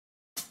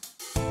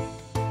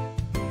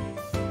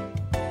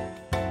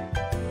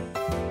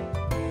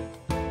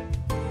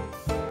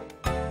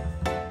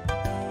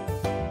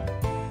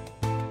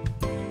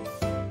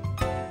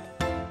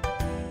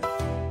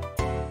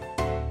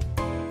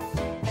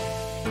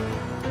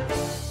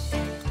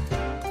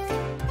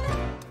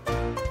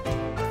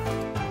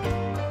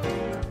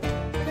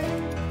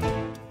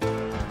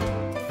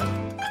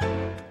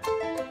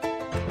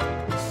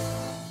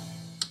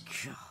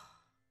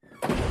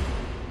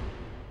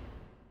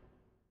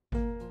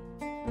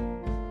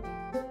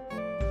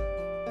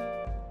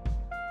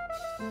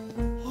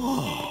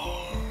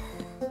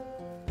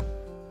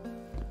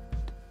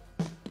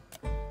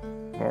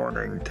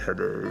morning,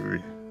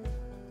 Teddy.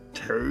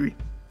 Tea?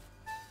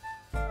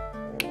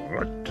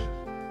 What?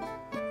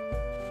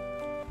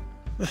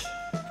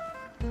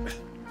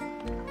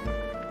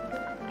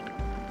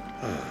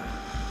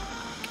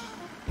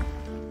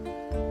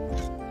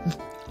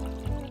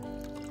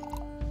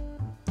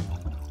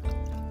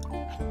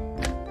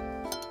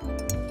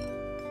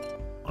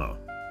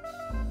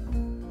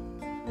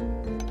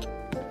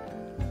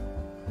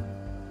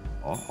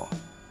 Oh.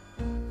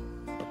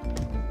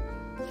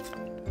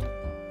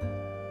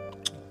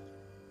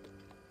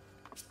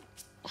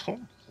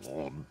 Come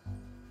on.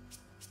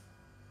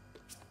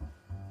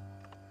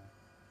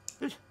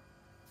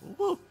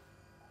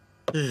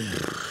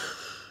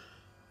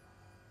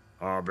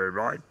 I'll be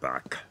right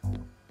back.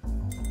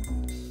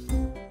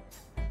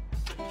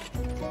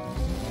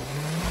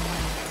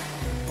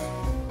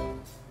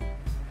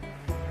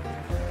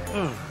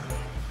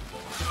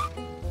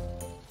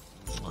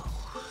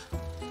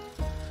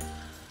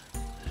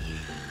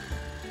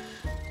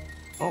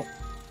 Oh,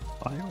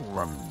 I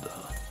wonder.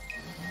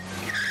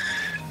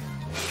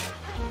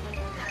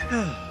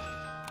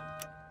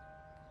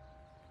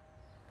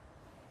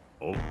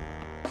 Oh.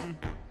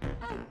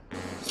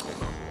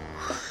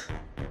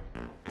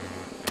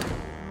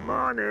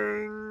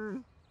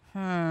 Morning.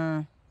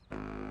 Hmm.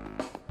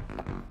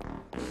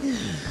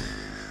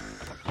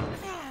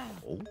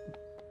 Oh.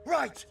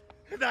 Right,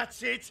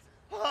 that's it.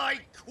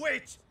 I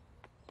quit.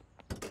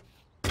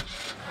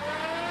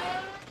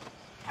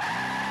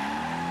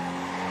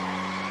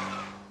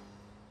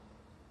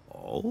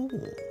 Oh.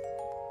 Good.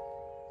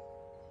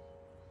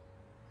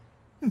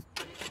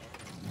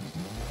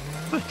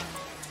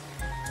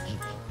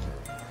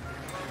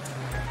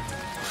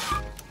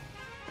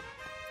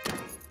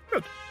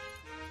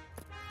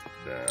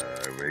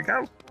 There we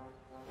go.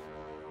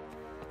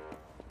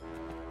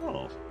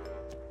 Oh.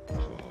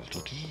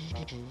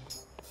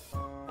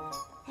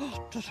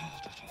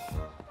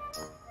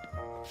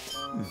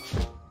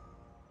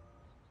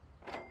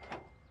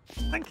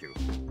 Thank you.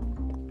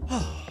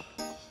 Ah.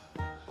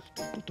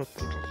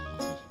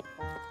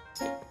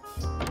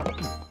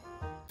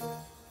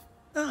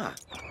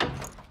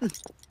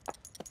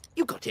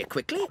 You got here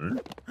quickly.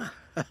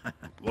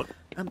 What?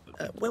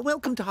 Well,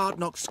 welcome to Hard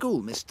Knock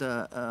School,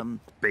 Mr.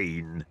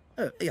 Bean.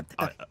 Yeah.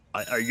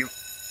 Are you...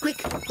 Quick,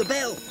 the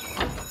bell.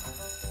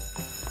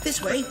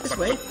 This way, this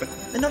way.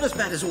 They're not as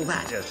bad as all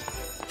that. Yes.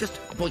 Just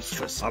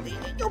boisterous.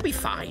 You'll be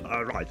fine.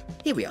 Right.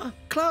 Here we are,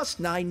 Class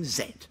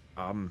 9Z.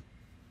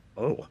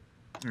 Oh.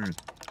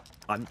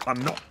 I'm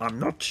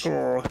not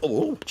sure.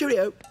 Oh,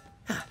 cheerio.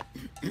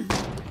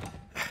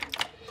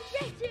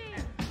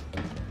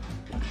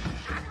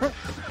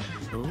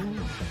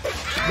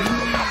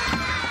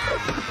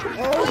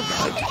 Oh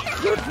my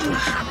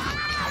goodness!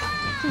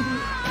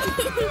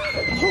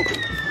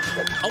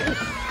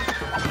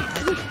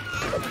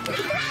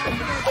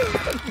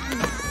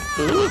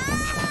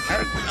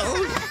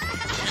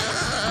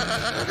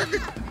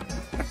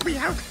 Let me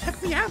out! Let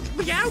me out! Let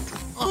me out!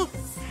 Oh.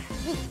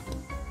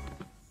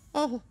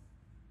 Oh.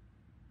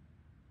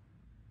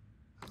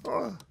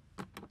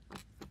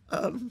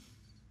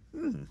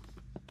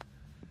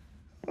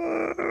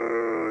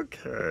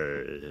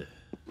 Okay.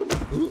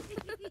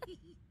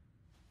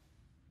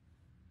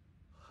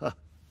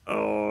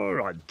 All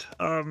right.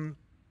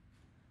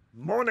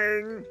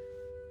 Morning.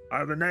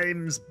 The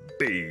name's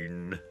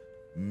Bean.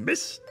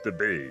 Mr.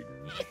 Bean.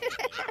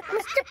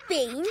 Mr.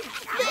 Bean?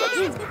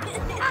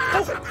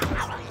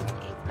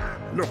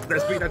 Look,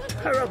 there's been a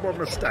terrible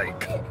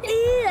mistake.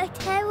 Ooh, a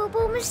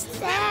terrible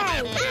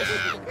mistake.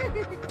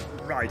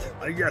 Right.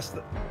 Yes,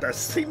 there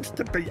seems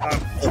to be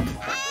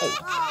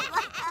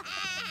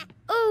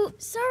Oh,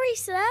 sorry,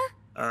 sir.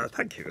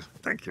 Thank you.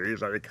 Thank you. You're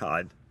very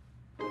kind.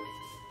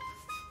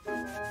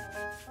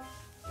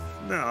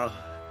 Now,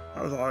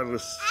 as I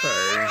was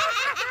saying...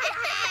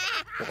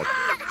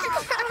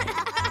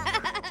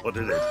 What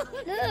is it?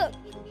 Look.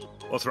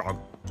 What's wrong?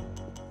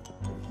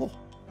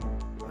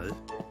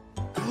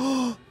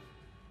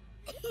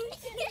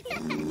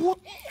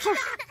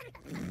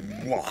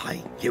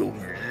 Why, you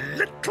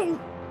little...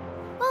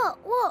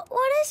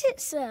 What is it,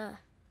 sir?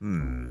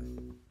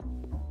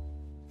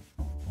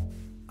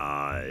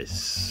 I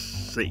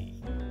see.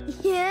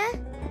 Yeah?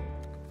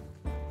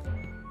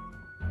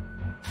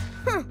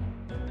 Huh.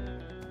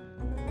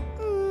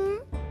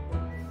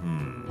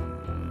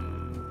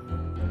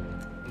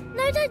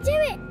 No, don't do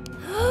it.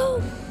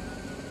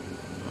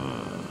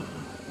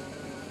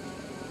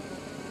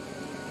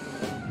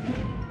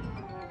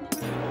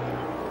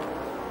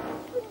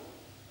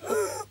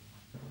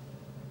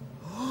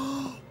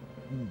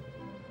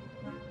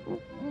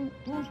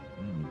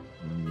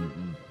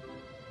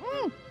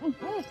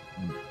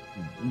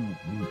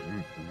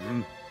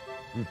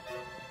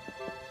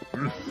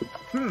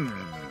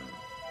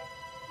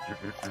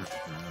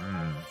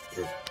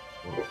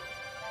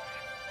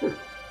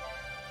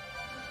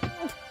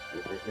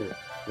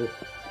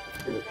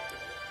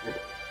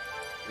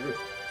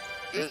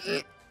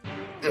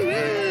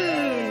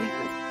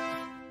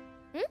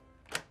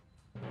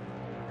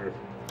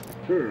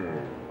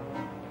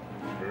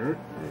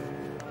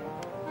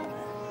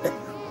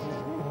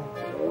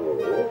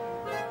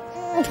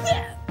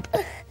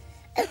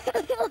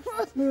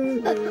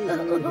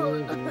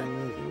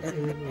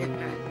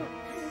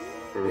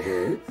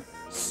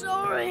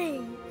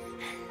 Sorry.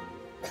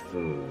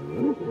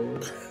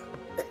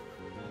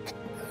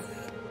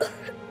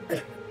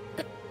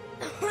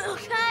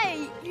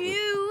 Okay,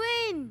 you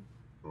win.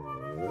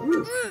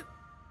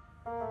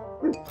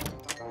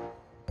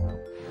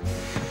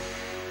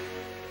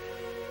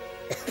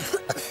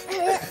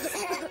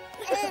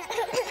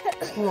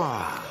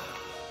 Wow.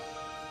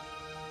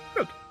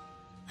 Good.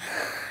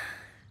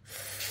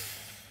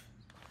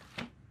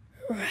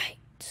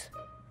 Right.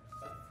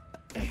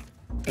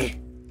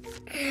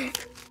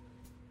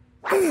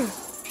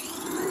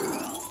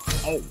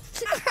 Oh.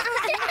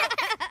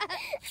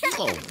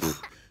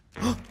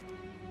 Oh.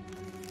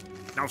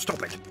 Now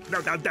stop it. No,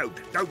 no,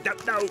 don't. No, no,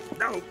 no,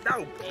 no,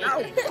 no,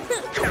 no.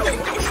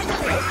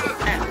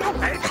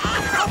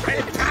 Stop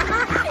it.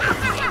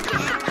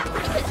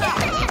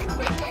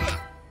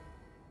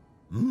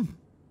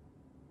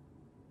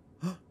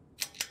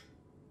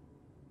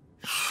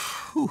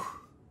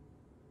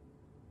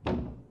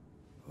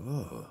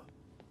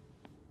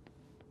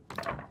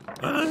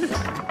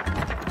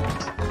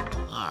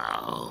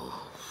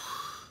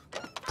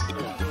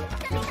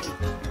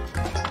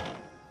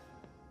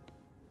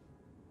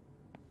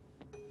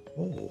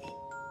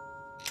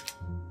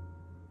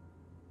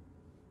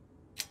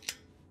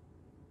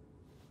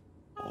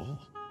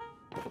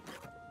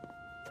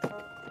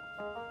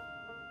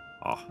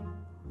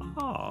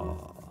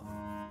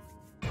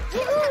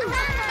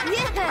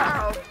 Yeah.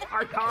 Help!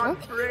 I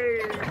can't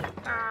breathe.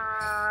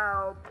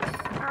 Help!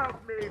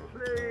 Help me,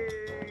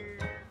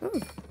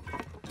 please.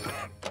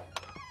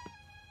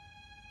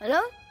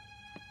 Hello?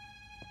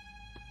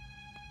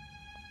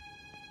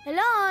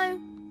 Hello?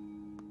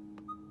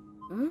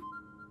 Hmm?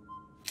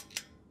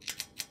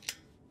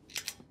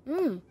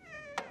 Hmm.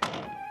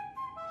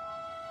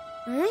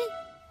 Hmm?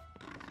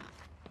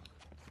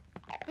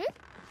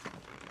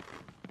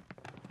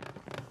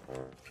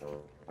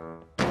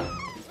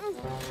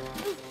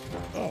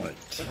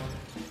 Right.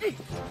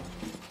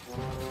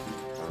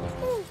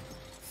 Oh,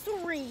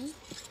 sorry.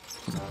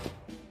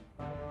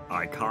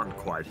 I can't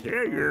quite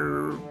hear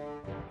you.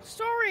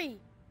 Sorry.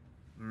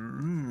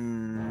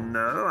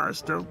 No, I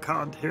still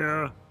can't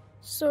hear.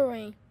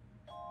 Sorry.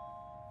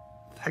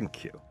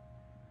 Thank you.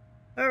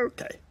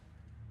 Okay.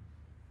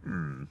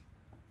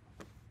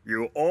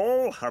 You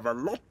all have a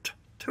lot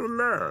to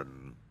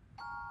learn.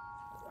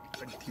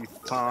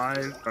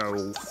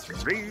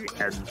 2503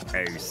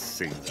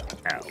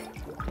 NaCl.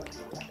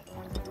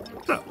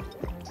 So,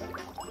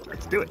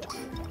 let's do it.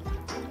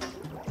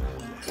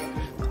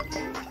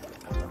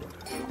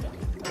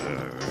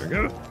 There we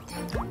go.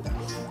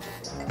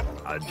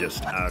 I'll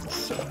just add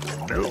some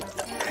milk.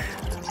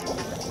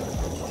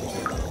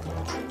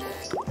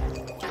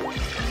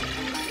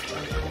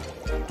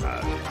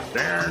 And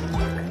then...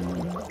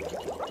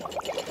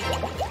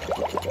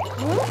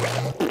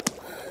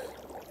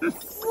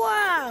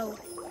 Wow.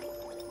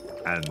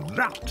 And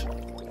that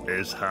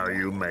is how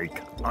you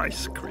make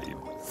ice cream.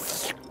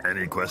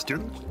 Any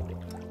questions?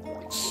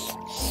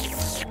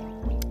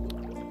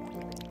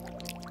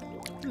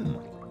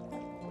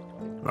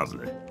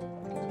 Lovely.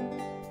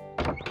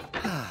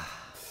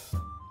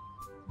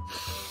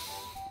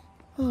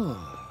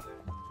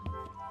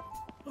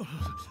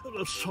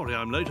 Sorry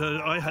I'm late.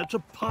 I had to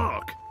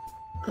park.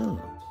 Oh,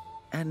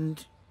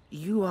 and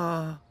you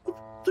are...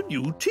 The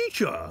new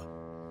teacher.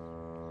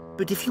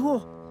 But if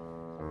you're...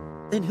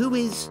 Then who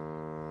is...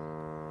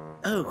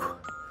 Oh.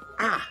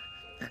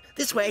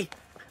 This way.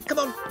 Come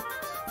on.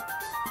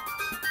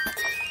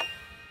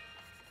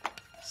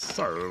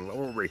 So,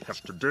 all we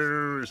have to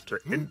do is to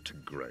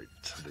integrate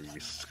the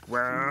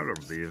square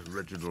of the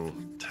original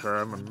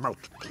term and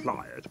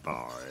multiply it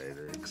by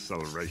the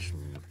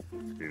acceleration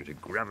due to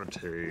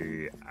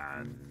gravity,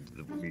 and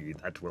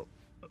that will...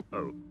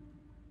 Oh.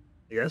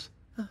 Yes?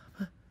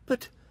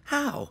 But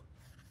how?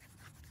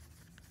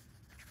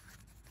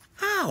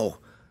 How?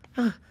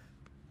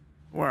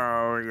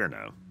 Well, you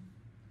know.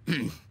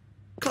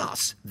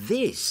 Class,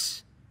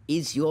 this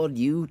is your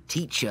new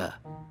teacher.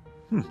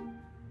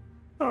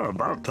 Oh,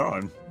 about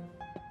time.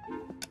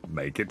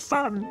 Make it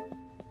fun.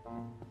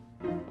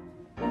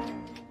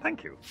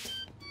 Thank you.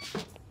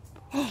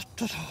 I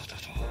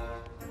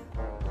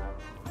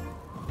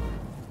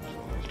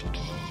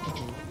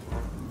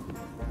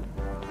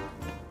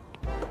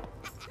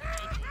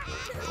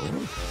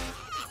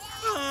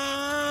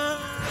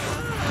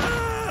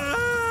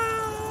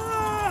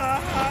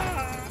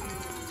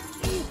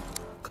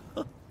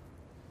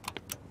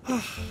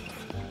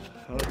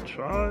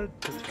tried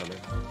to tell him.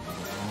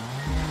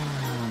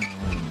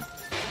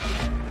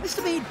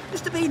 Mr. Bean!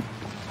 Mr. Bean!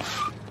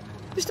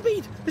 Mr.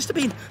 Bean! Mr.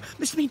 Bean!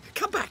 Mr. Bean,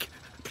 come back!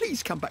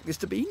 Please come back,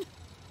 Mr. Bean.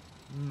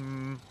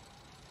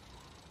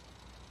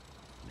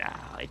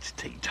 Now it's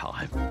tea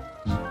time.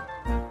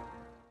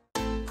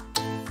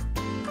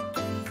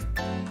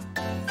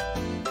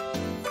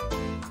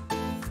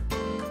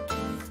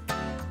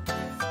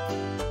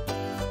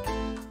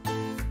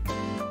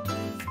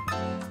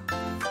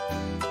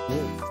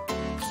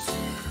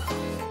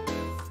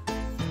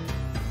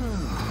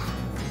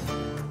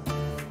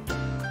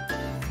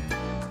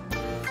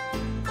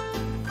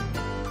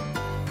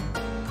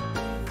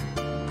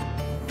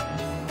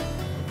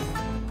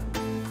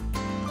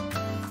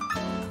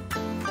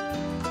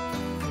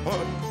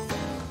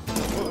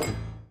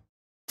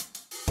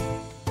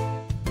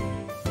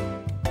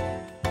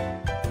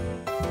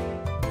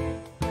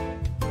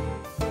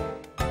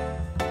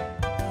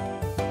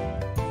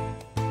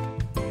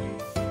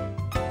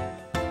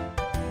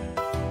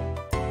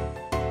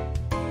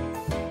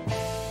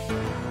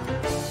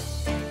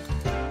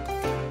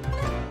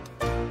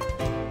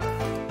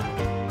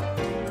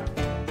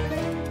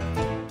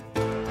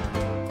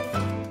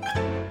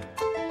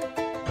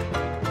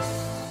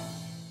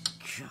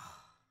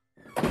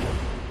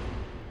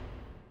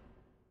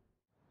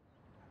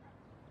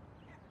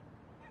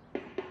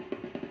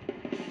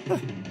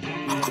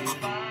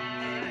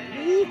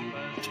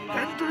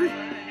 Henry?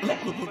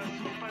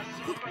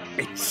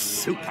 It's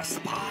Super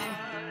Spy.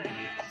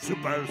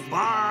 Super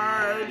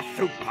Spy,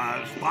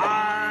 Super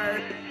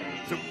Spy.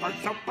 Super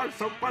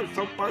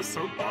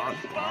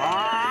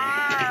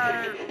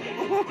Spy.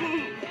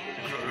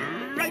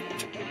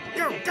 Great!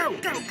 Go, go,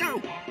 go,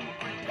 go!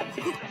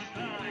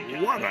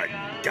 What a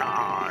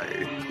guy!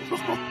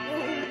 Super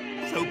Spy!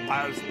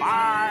 Super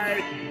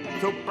Spy!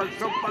 Super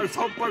Spy!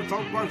 Super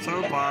Spy! Super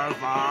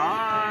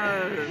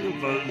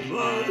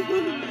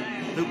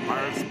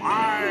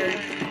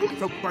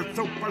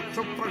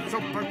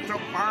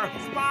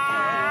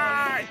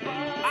Spy!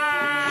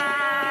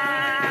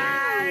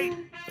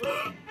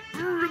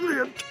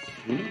 Brilliant!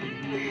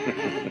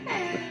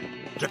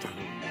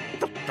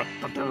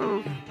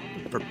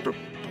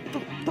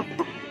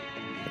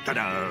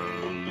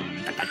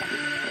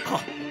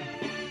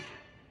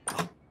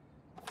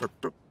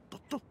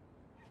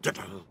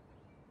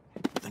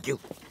 Thank you.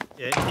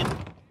 Yes.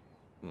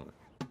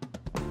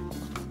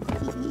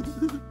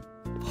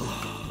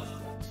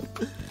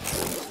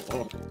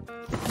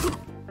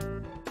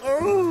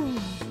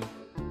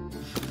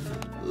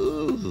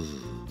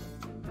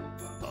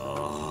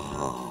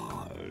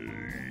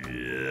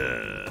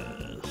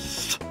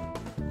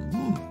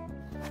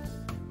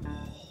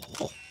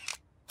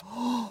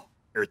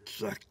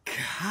 It's a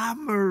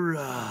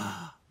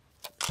camera.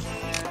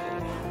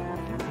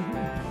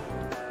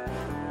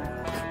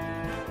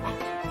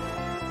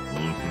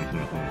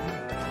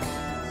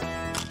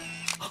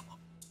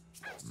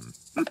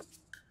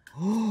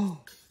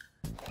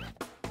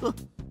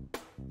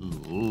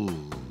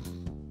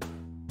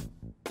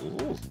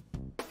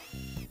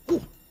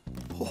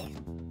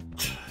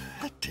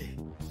 Teddy.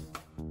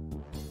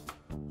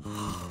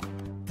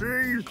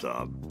 These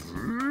are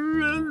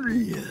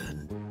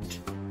brilliant.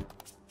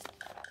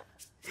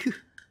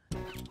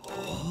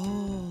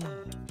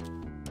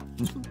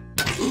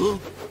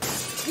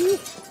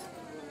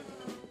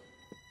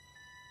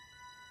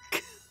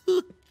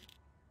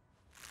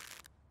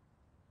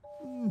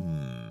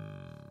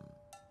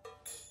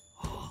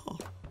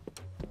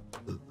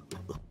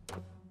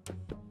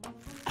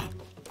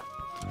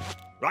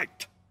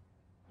 Right.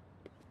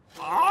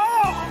 Oh!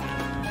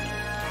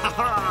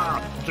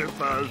 Ha-ha!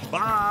 Super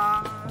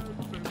Spy!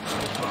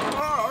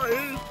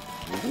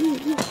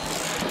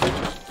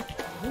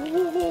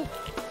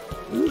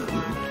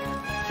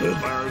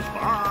 Super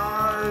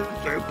Spy!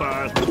 Super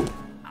Spy!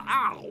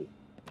 Ow!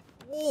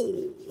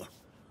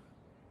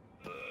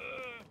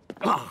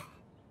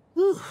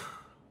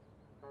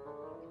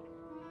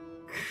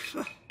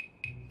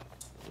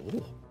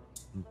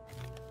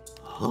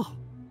 Oh!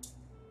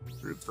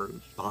 Super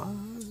Spy!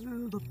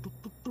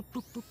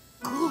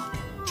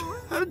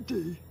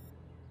 Teddy!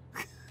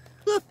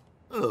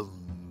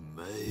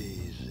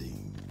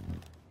 Amazing!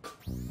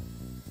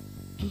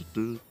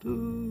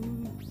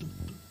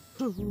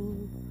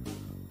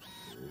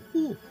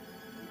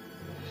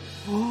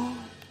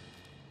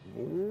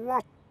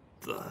 What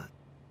the?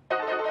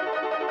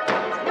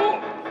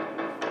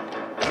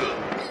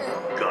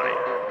 Got it.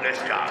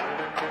 Let's go.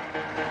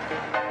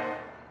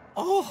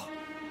 Oh!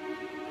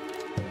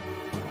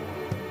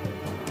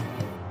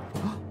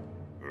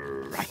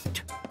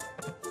 Right.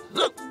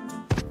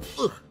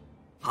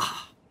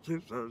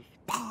 Super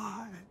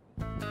Spy.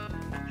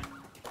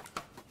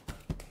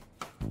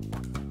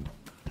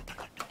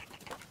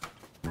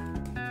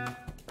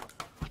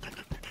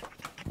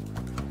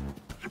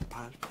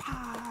 Super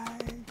Spy.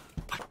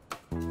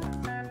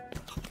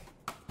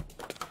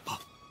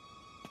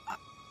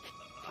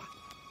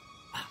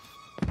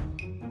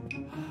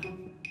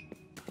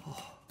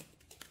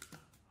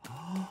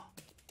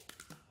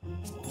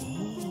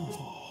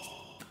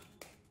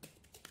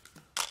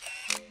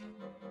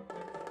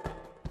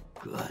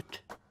 Good.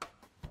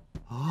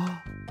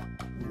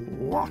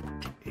 What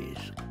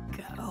is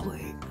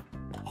going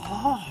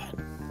on?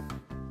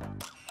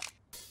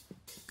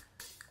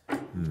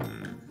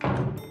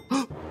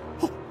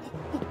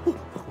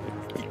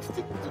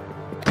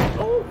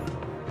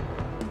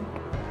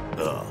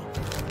 Oh,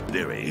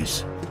 there he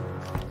is.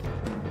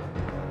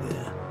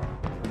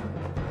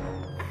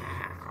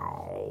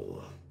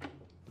 Ow.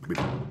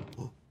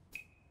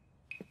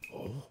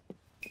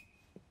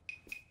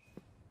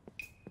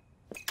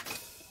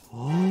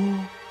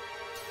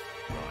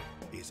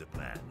 Here's a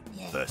plan.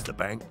 First the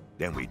bank,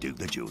 then we do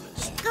the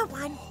jewelers. Go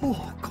on.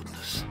 Oh,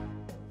 goodness.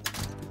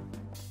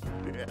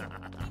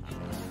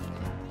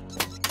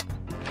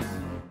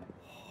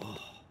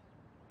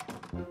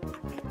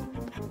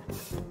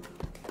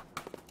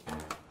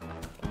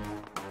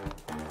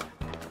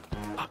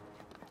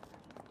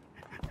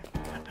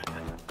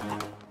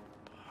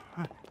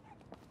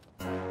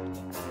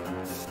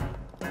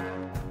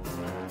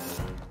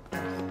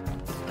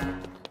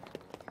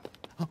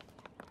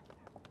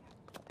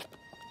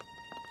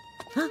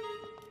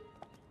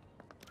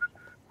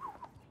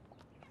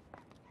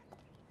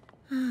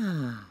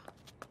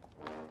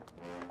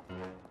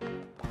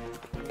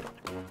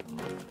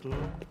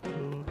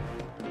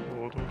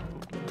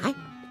 Hey?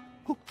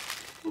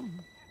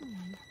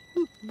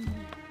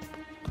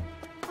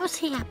 What's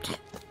he up to?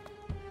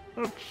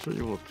 Let's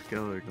see what's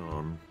going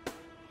on.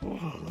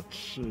 Oh, let's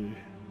see.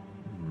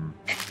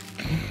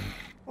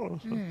 Oh,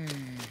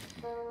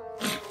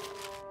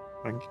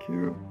 thank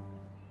you.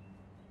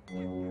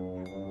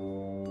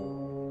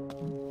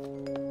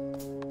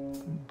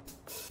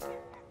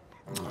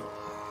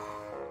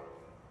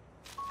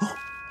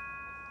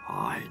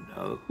 I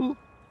know.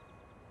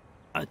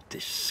 A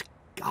disguise.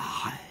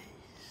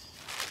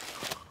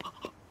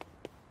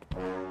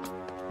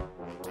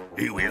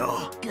 Here we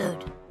are.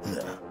 Good.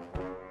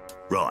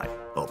 Right,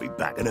 I'll be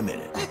back in a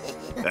minute.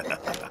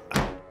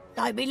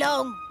 Don't be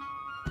long.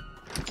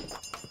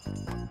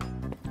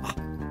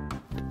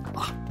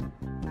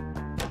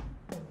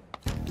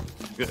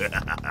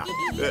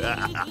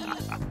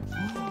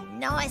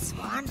 Nice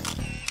one.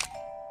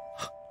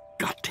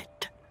 Got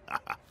it.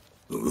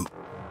 Ooh.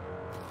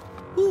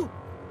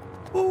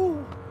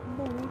 Oh,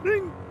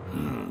 morning.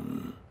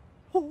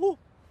 Oh,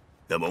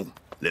 Come on,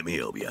 let me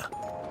help you.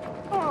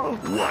 oh,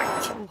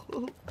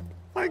 Wait.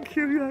 thank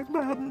you, young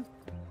man.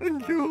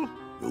 Thank you.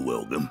 You're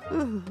welcome.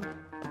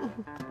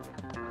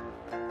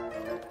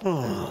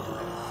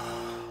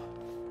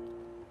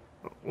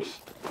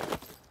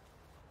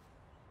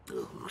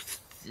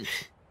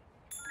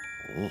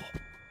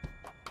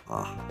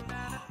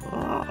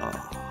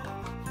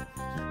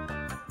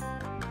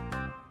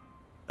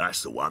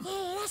 That's the one.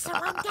 Yeah, that's the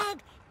one,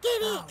 Dad.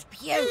 Get it. Oh,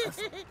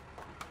 beautiful.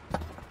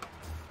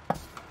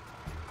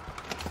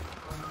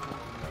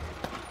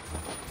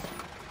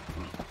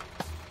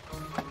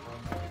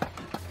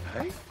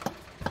 Hey?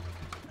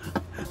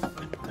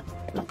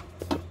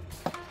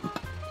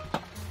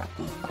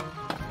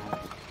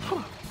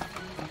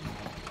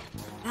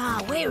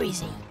 Ah, where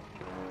is he?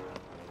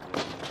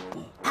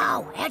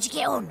 Oh, how'd you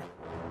get on?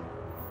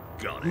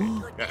 Got it.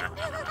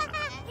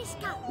 Let's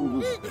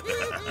go.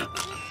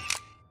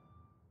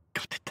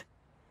 Got it.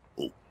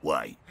 Oh,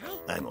 wait.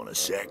 Hang on a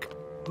sec.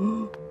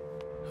 Oh,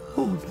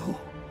 no.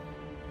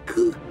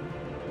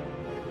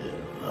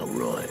 All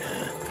right.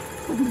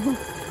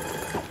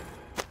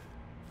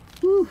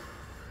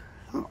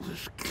 That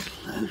was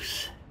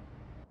close.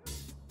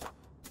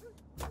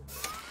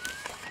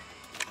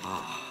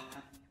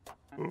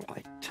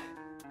 Right.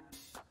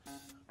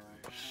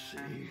 Let's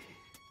see.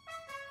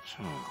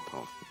 So,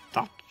 got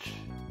that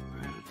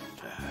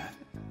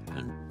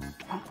and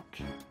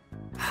that.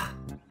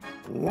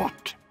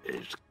 What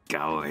is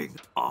going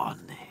on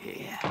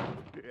here?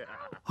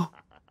 Oh,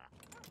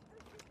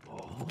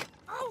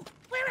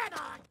 where am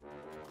I?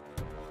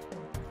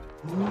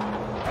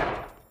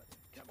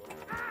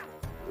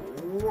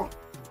 What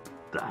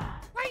the?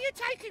 Where are you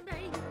taking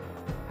me?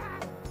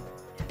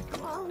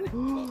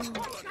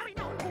 What's going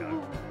on?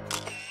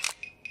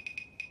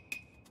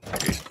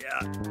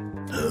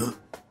 Huh?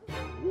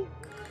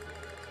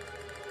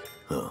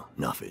 Oh,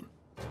 nothing.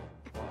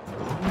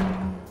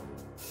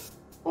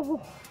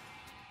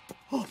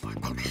 Oh my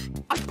goodness.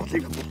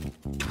 Unbelievable.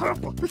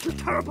 Terrible. This is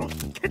terrible.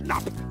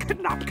 Kidnap.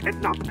 Kidnap.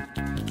 Kidnap.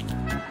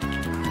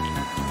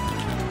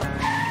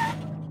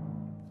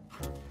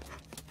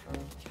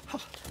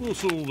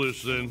 What's all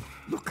this then?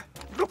 Look.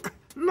 Look.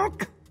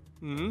 Look.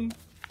 Hmm?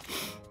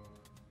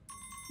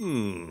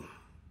 No,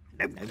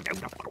 not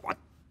that one.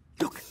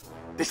 Look.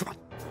 This one.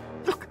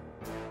 Look.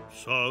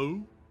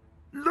 So?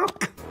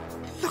 Look.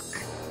 Look.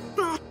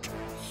 That.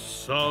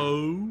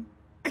 So?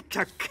 It's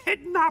a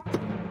kidnap.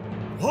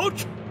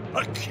 What?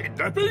 A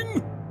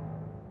kidnapping?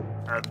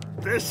 And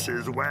this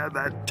is where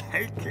they're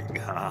taking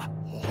her.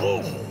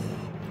 Oh!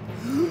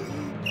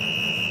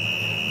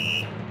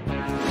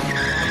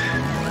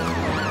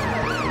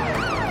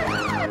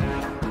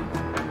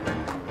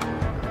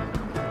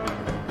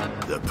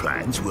 The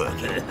plan's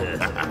working.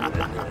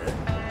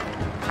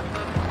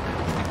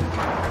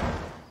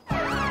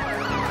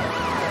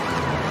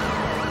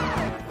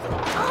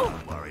 Oh,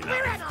 Don't worry,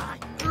 where love. am I?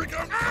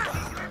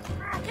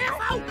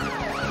 Careful!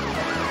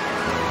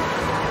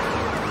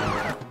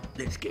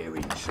 Let's get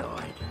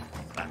inside.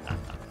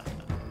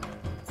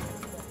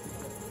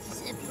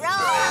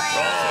 Surprise!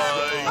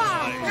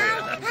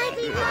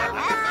 Happy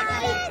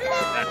birthday!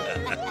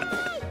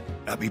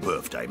 Happy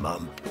birthday,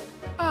 Mum.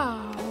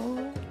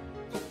 Oh.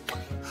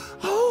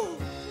 Oh.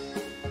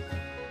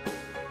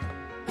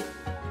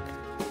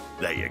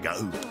 There you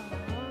go.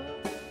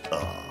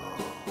 Oh.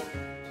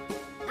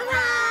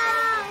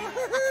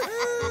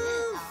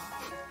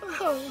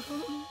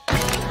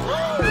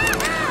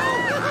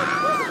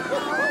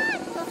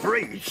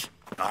 Freeze.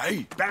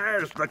 Hey,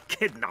 There's the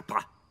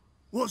kidnapper.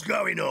 what's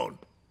going on?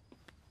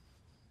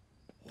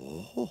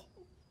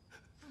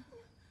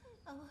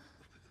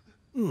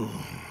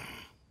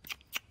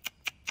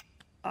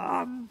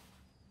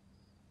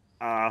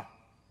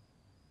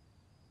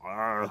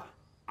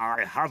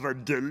 I have a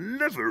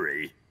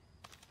delivery.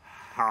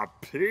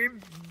 Happy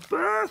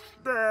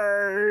birthday!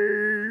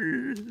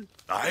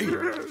 Hey,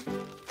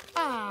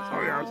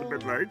 Sorry, I was a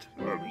bit late.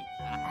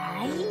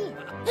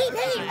 Hip,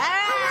 hip!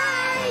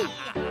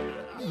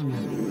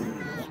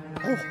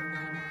 Hooray!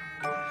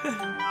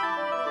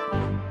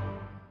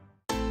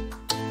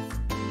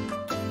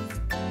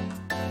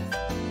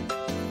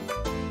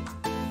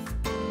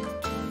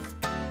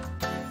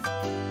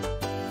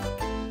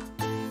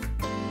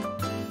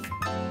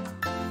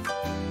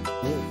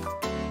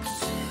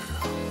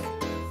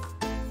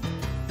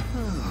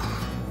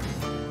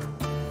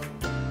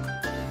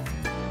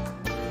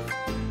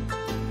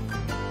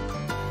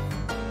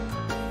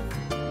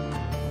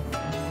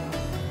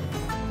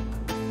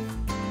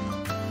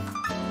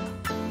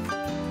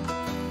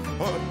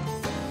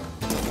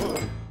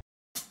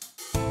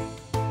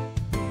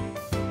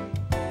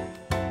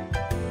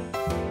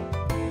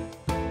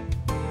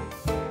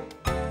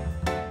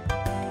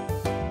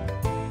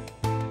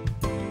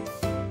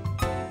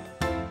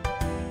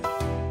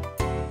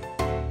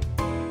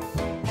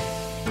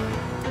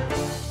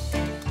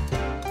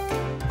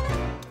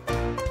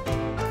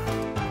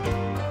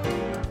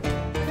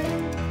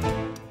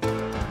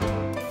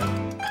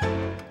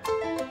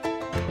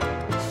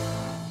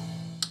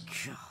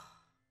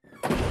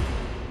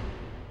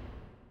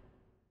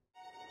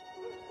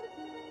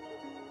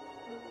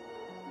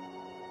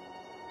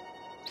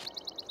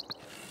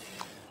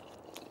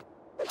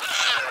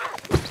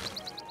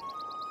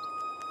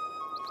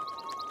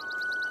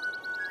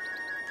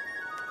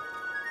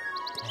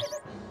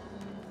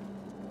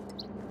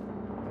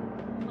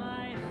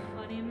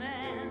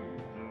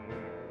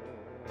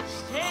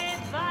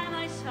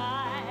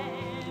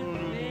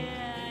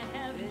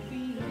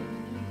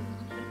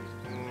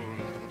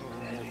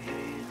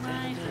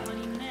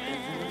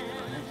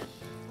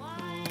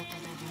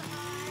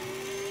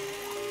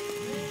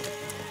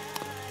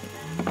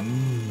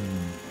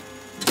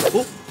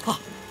 Oh, ah.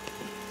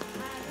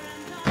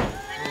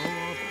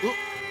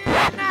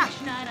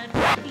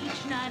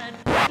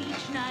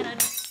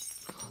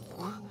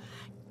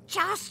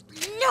 Just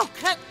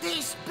look at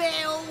this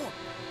bill.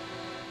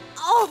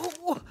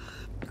 Oh.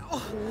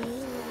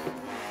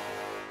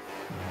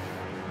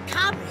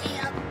 Come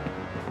here.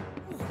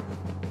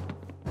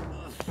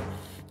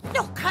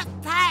 Look at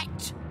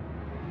that.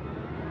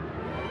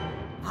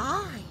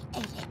 My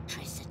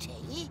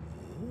electricity.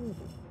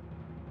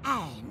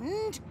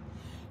 And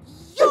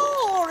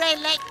your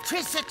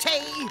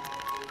electricity.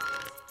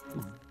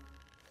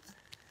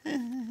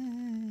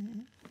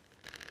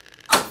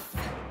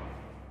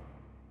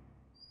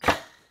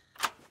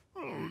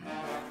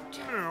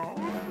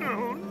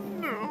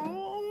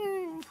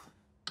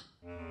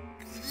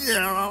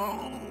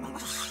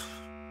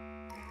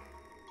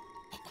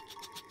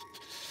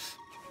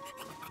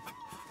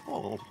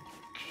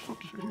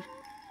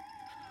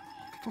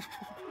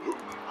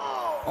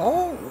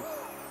 Oh.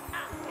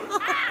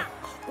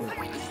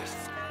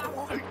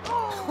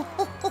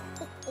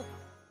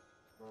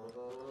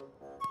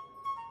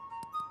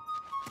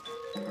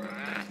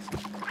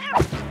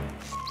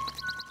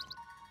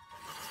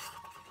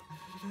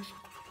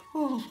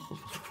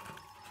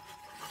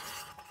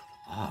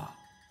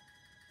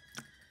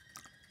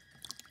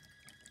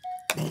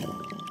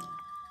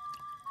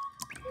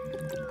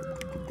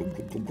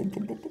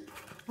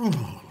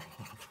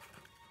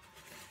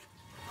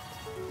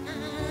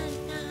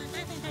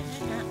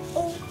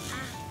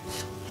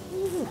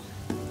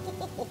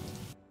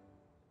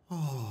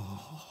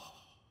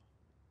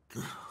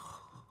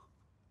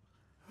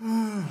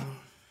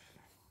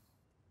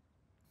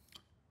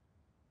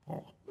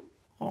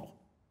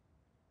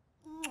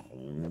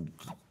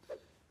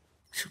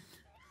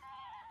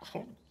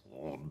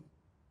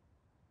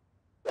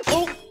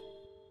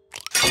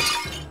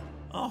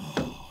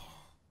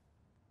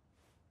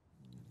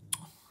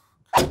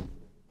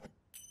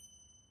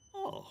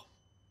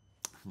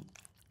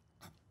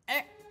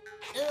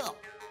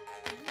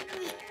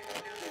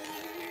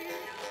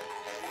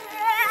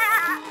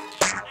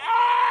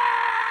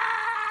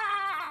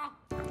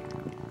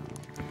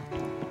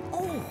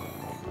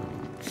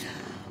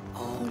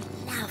 Oh,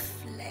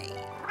 lovely.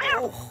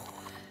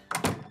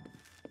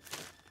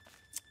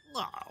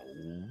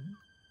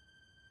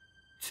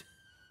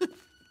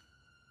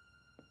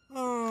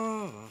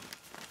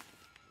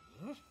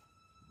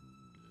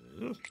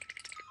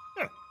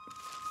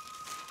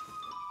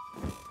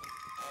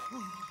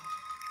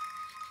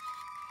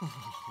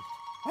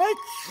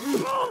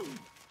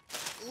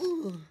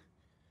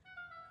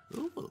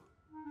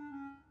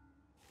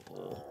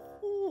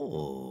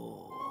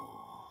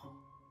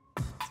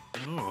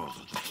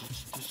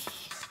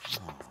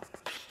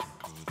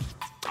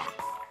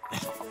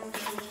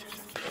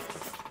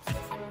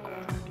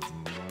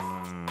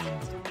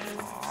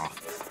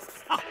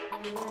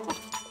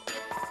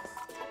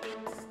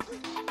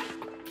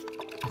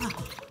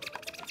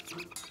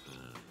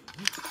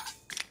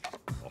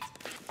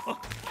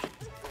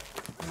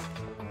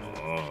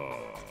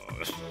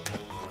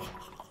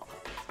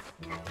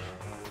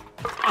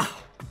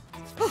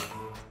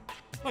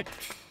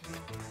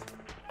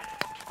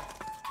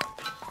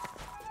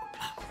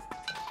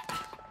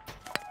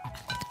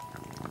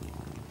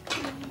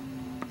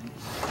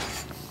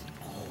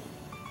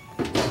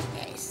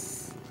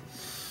 Yes.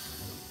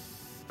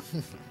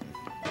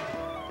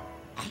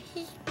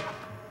 Hey?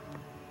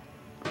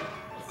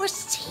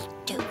 What's he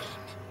doing?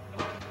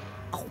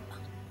 Oh,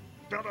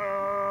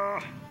 Ta-da!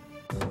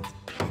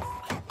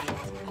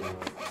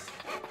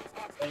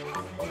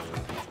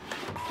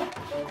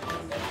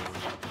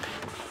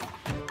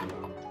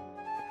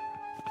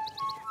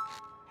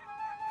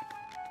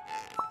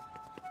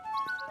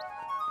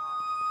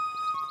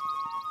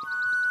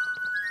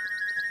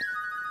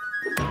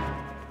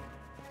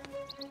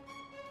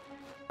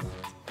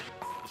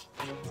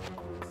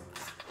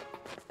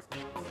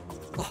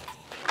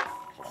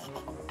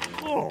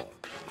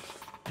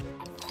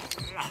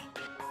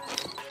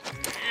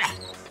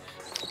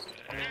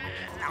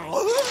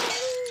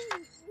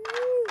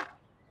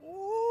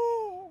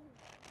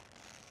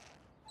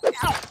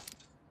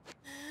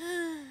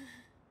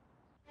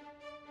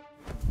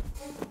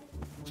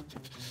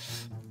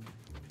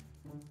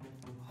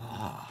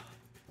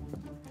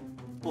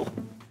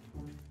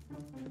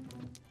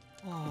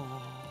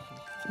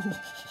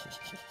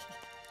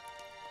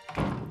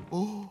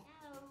 Oh.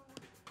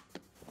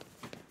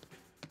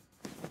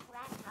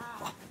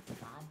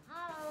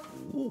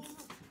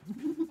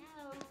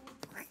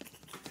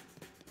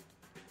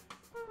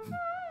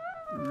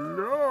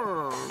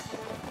 No.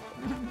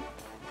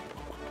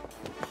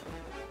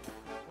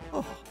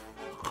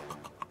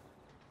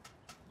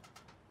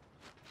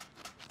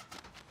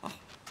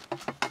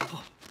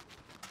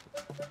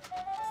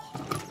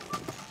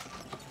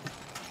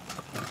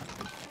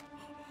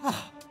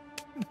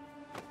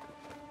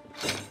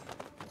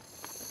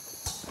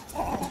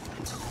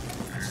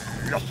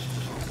 Yes.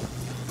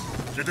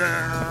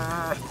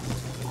 Ta-da!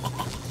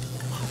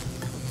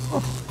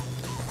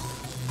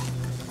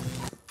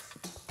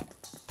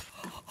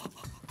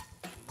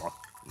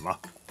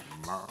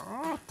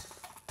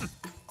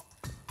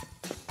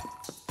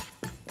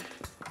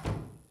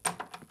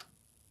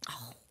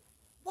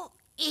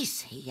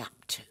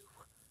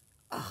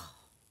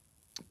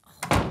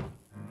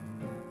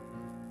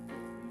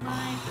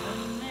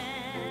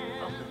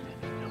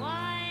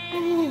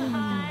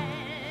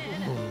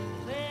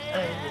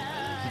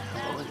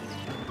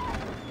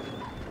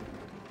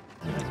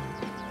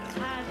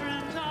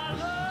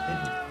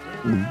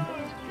 Oh,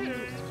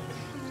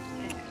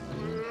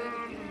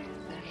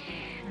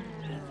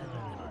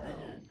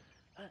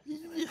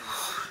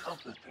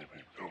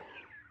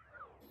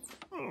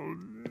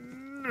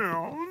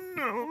 no,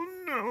 no,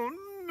 no,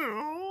 no.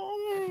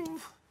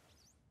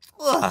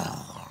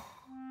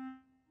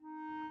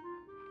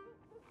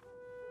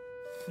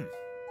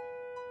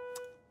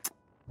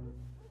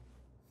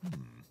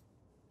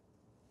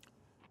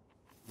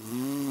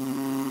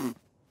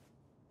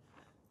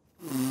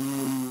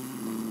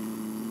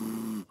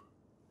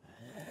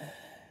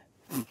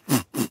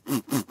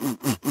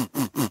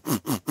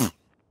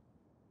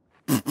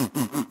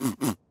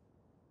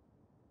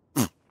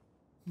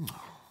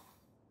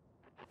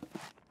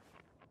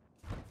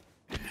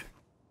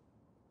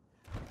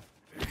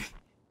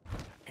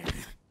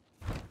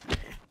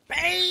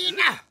 Bean!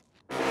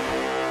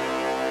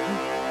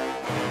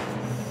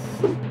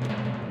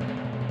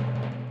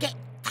 Get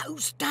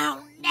those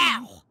down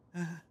now!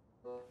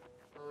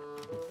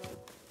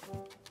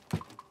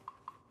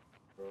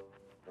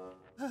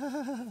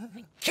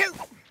 Thank you!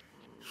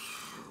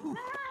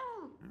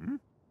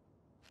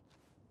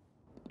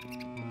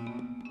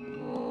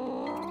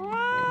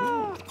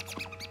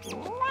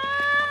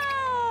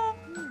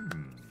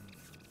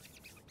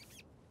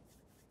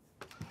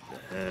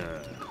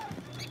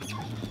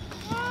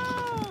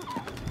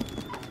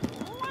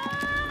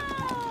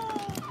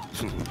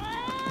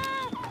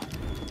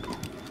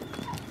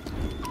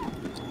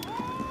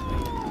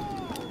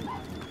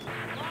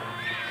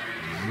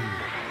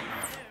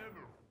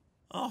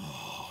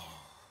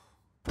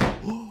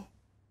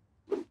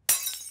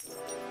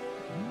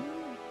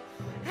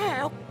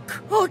 How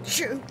could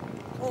you,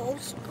 poor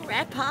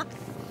Scrapper?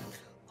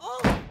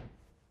 Oh!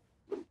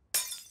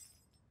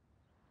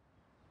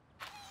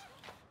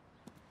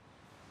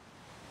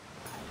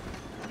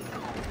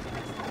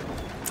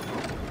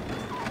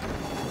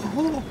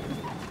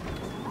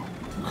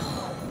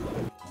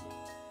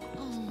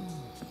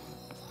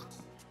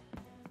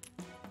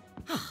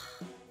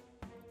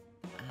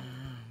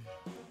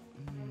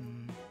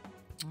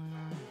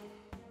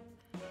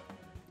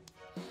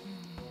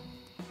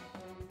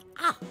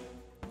 Ah!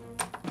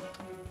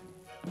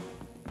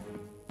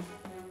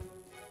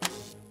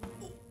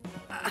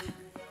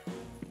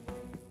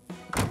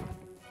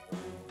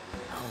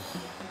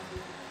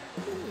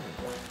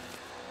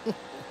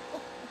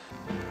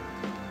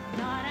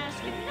 Not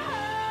asking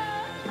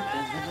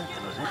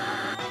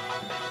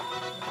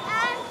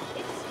and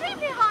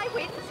extremely high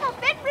winds have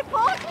been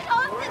reported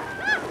on the...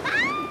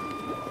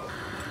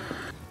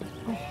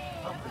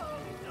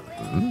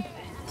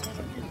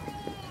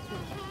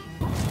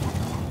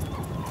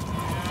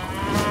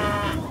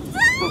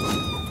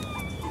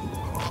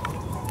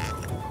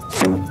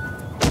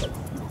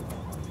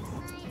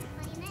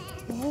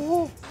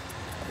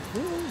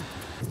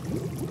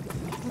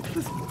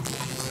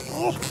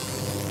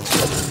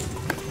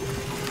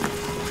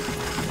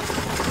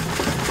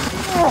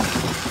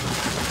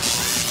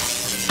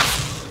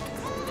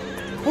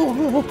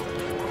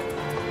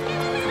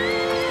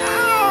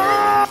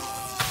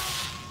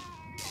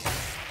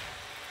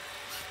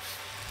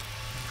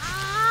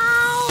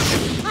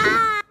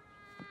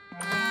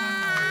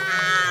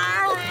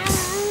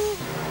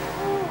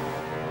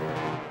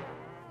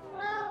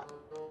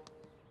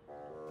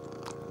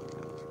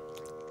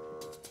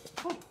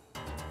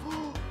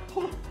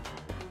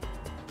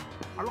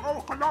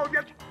 Hello, hello,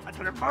 yes, it's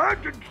an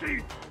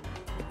emergency.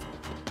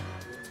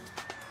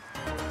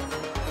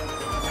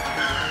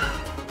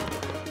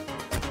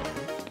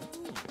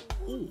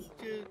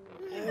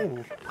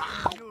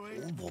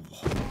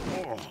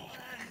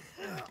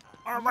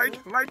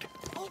 Wait.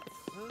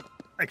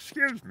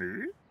 Excuse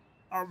me.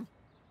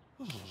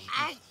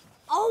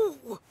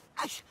 Oh!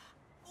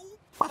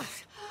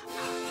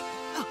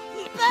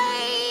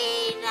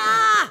 Bean!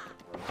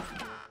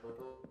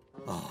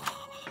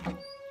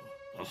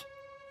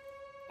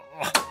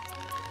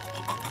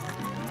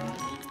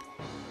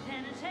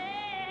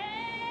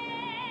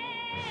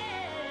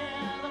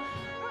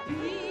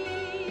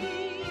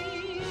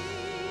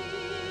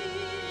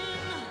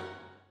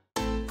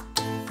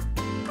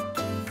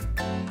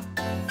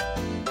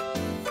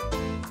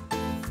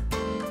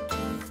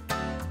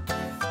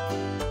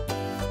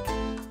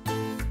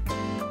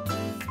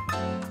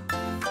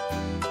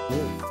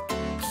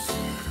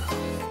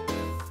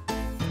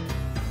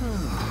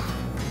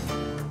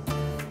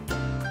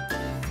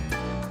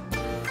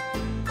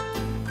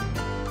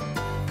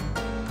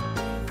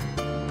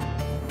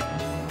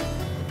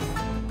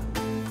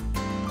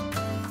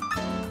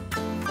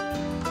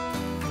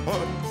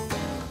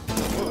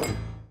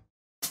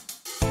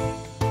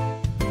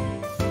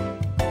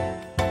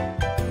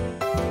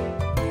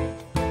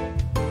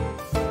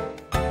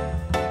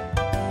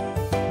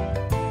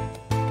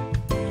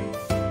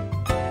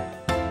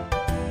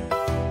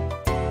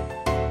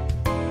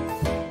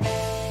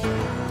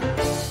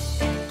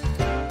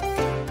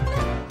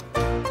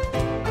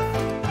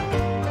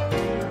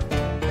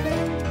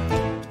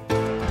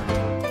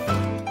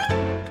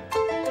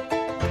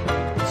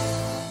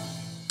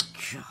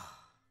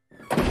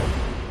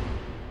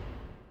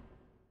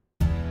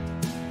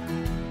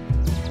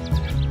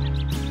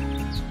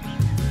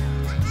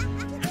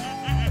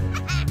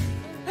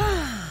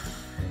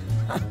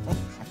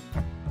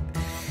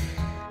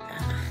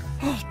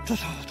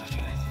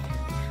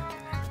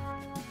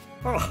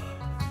 Oh.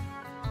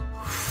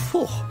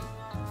 Phew.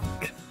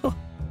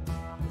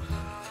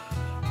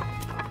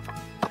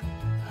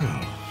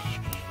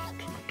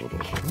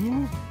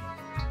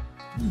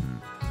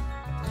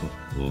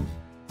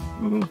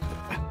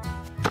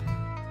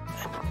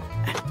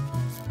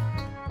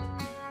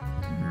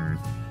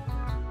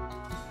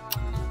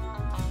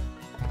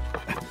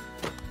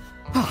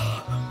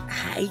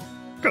 Hey.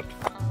 Good.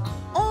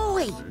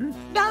 Oi!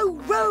 No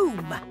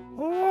room!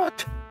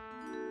 What?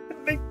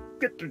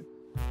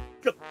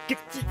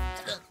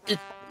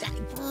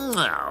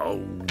 Oh.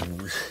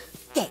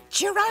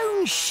 Get your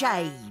own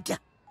shade.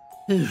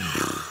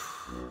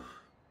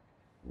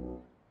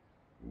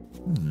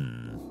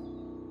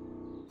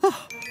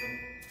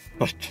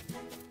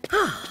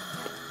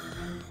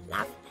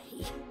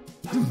 Lovely.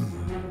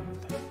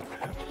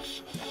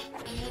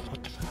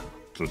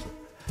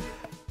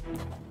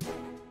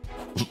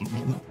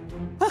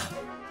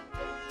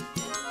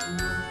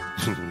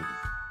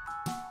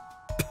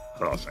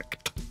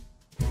 Perfect.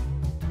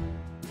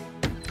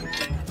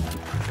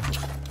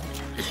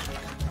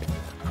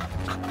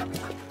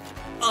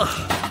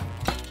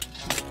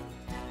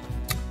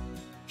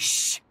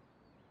 Shh.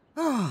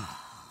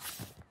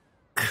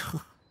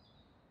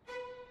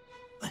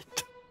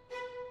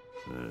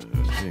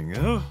 There you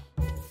go.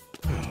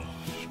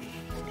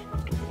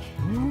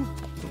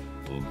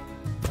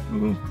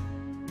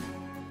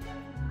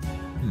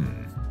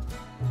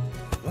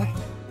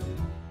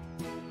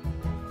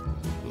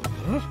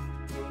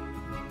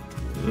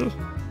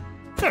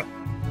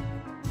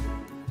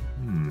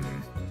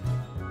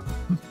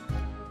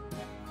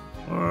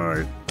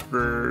 I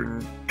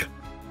think.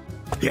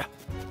 Yeah.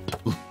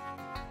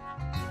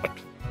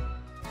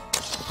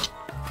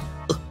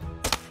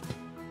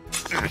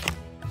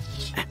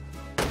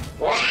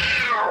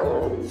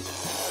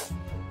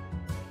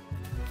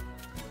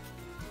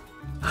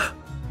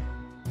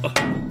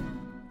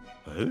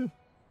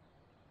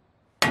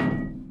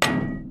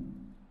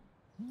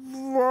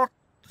 What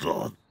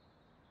the?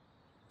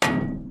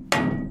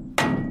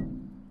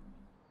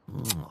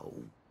 Oh.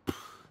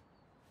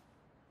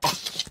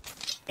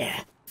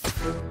 Yeah.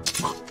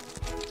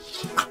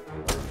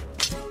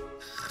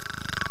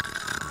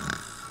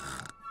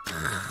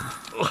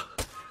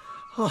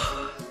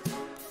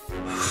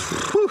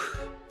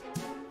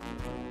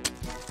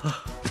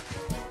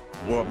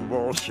 One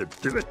more should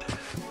do it.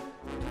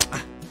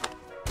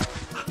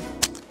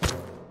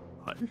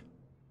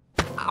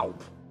 Ow.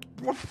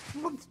 What?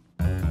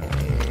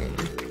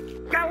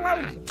 Go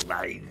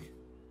away.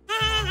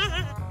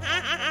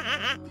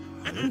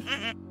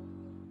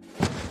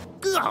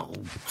 Oh.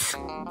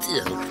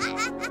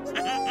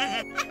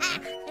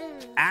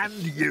 And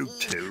you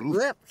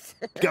two,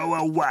 go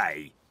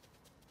away.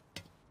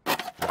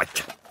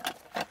 Right.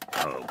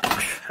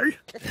 Okay.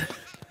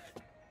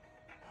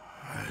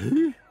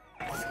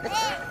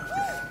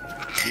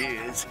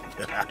 Cheers.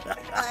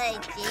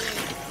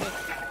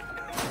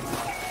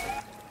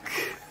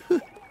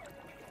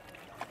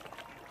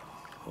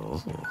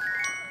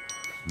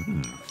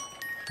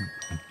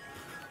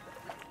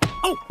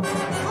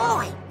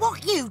 Oi,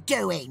 what you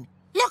doing?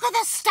 Look at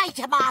the state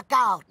of my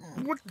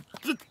garden. What?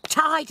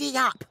 Tidy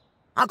up.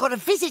 I've got a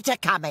visitor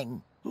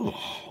coming. Oh,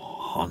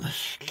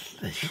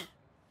 honestly.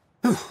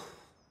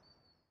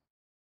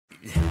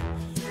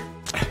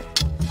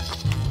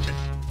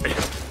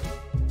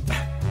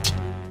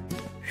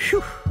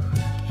 Phew.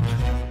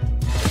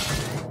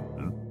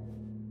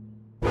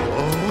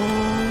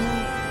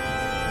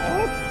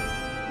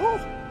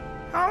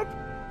 Help!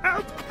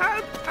 Help!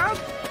 Help! Help!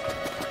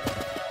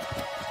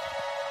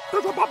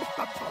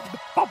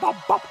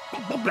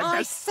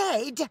 I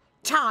said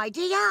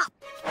tidy up.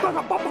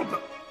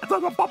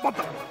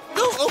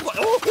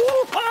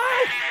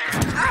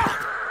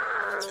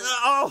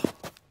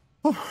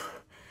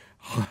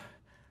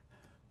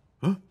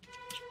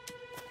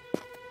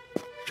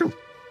 Shoot!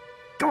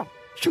 Come on,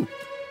 shoot!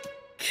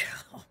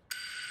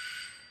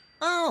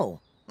 Oh.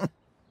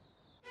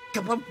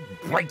 Come on,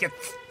 bring it,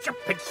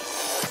 stupid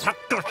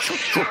sucker! Shoot,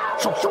 shoot,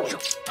 shoot, shoot,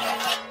 shoot!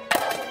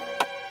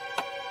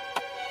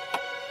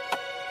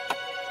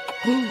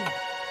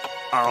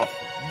 Oh,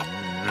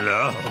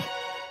 no!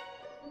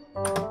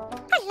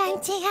 Hello,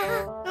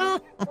 dear.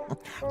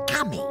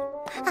 Come in.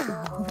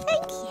 Oh,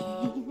 thank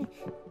you.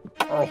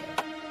 Oh,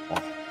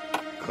 oh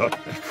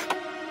goodness!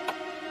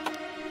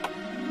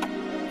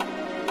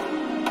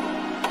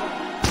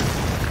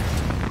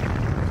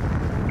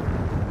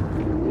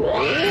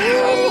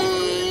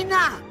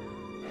 Nina!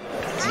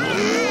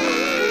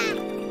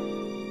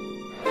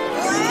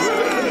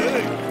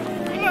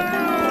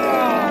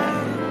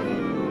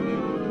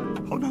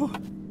 Oh no!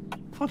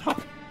 Oh no!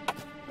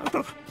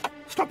 No.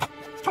 Stop!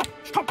 Stop!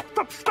 Stop!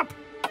 Stop! Stop!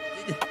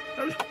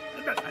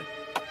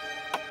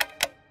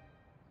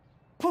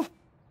 Oh.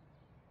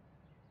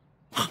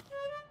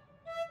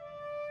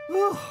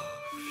 Oh,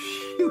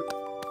 shoot!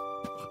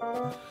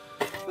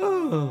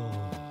 Oh.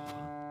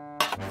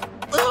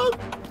 Oh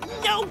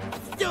no!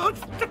 No!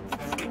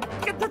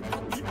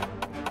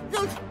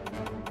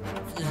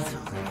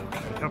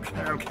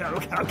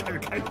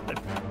 Okay.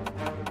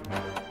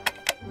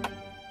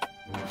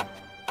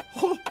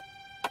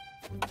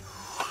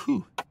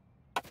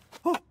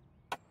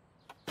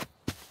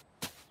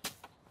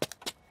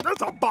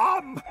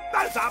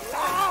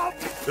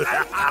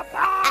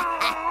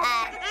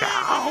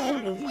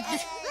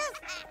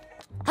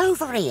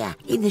 Over here,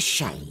 in the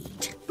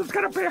shade. There's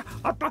going to be a...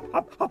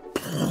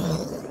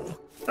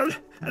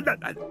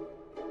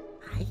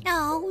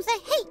 No, the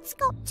heat's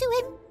got to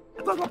him.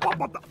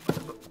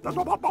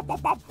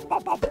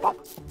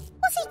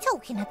 What's he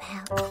talking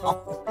about?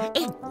 Oh,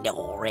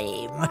 ignore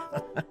him.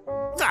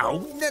 No.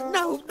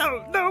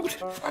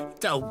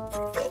 Don't.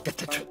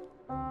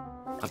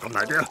 I've got an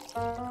idea.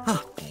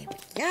 Oh, there we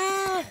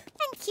go.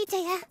 Thank you,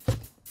 dear.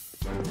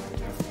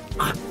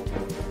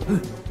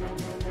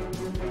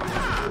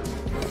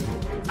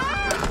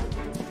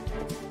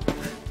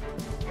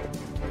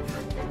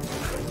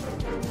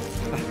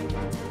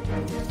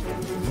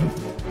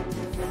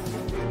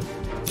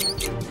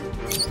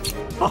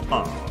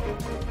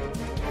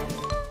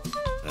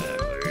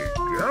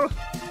 There we go.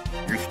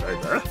 You stay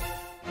there.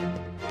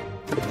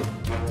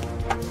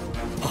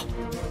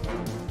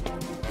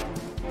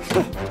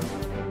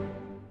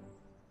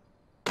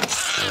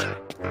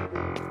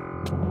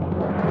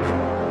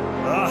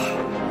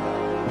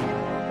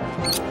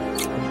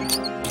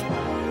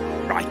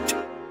 Right.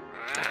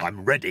 I'm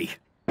ready.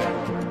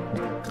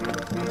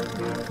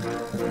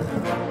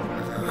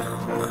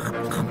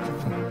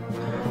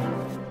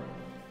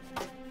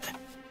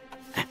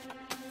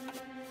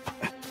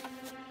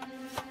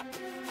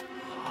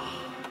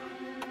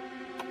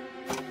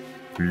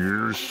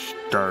 You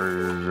stay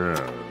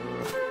there.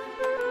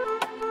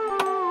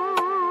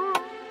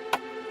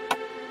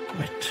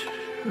 Right.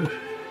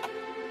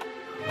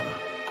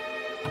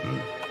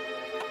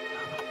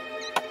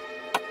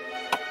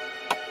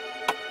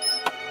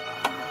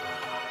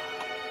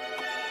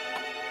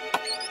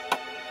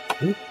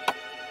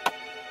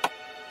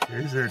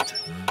 Is it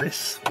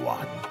this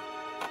one?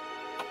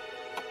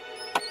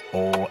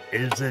 Or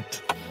is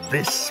it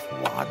this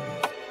one?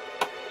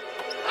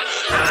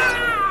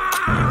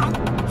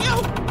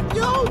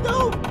 No!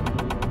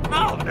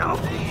 Oh,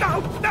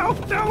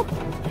 no!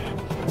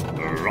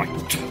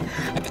 Right.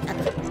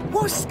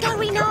 What's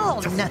going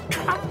on?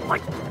 Come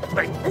with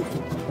me.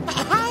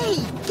 Hey,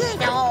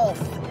 get off!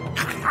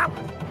 Come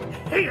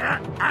here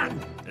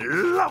and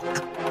look.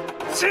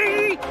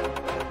 See?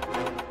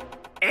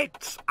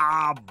 It's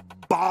a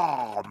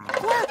bomb.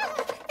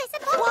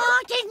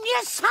 Why didn't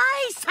you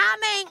say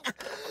something?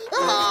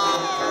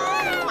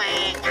 Oh,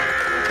 my God.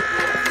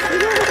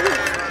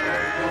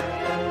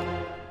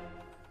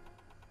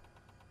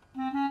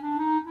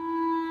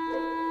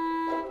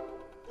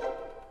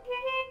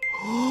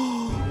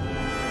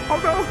 Oh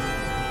no!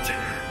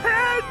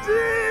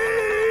 Teddy!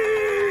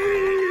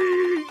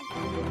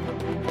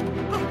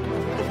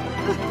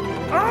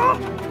 Oh!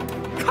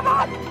 Come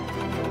on!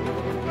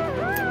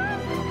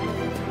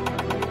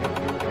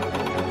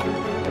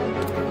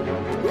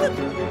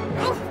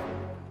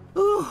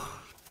 Oh,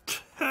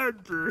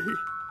 Teddy!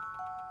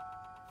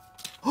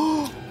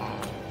 Oh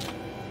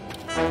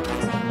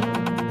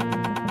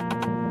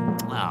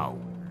no!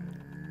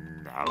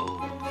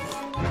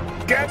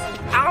 Get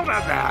out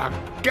of there!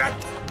 Get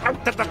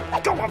out of the...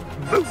 Go on,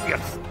 move, you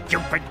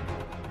stupid...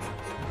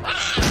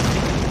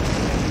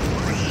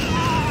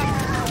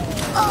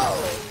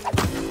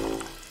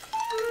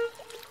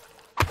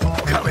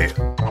 Come here.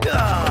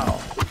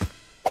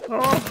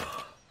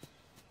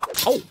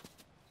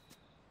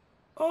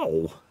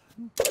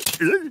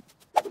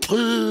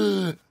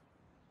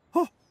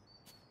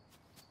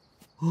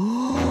 Oh.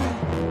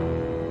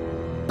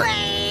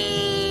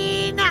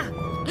 Ben!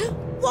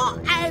 What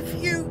have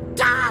you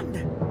done?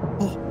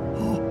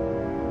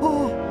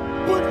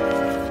 What?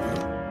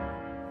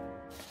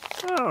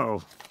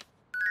 Oh.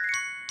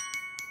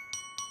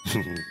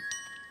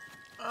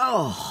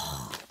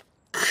 Oh,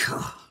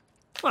 God.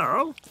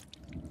 Well,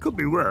 could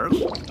be worse.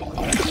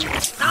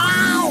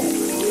 Ow!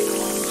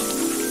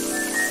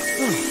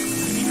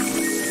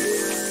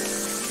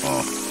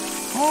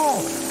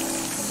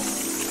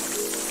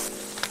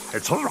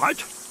 It's all right.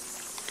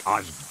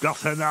 I've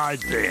got an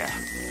idea.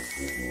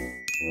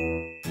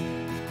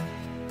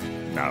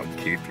 Now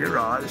keep your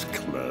eyes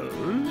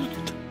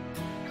closed.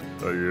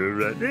 Are you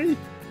ready?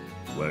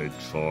 Wait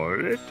for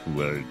it.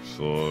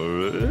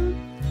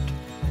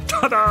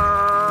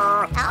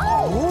 Ta-da!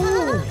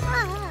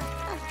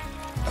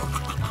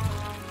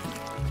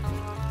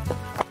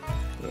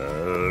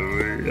 There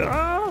we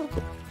are.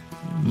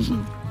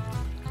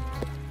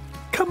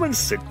 Come and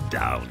sit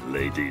down,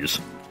 ladies.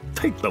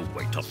 Take the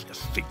weight off your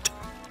feet.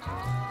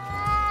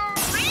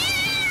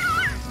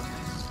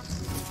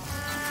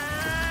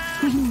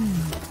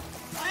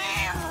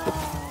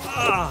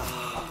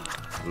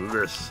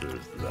 This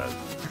is the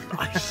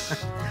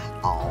nice.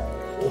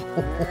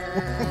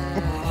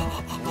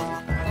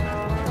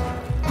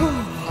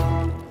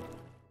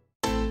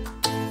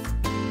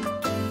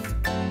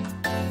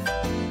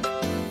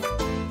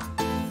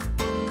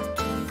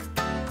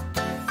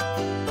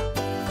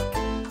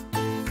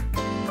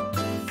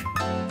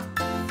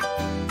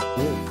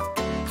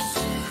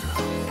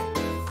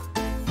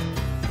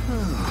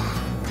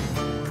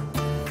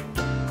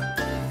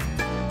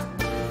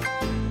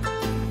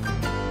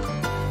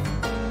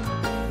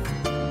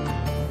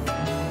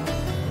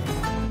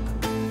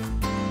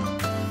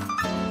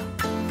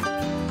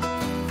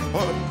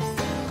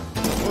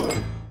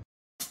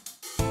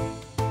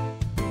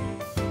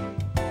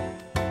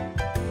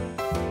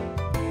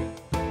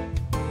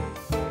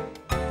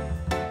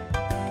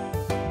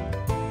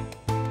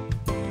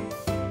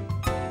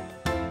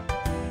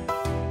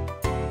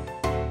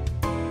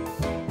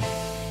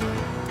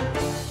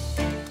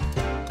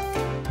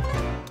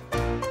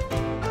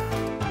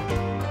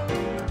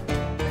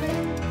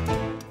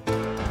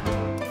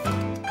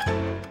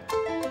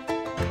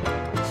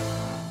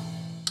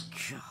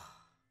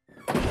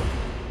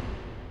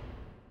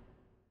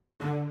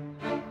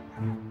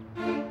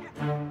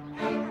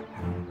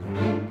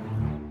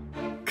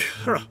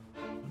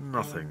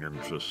 Nothing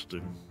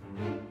interesting.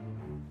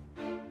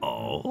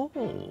 Oh.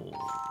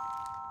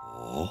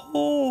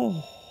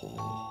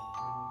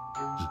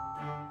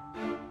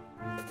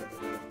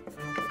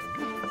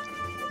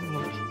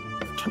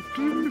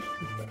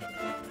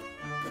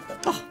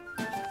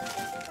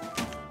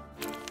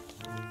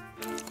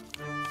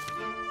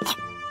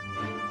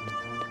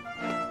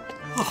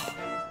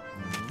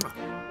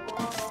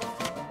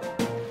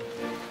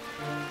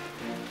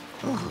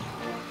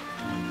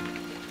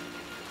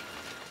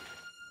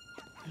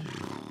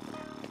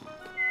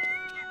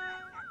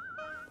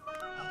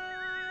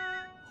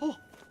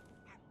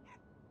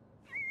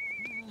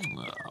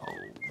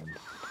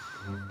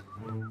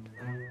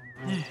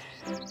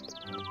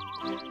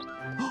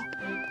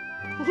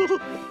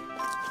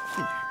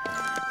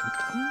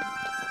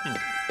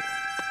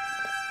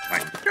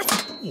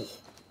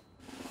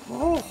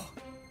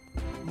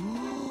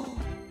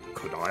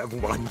 Could I have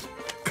won?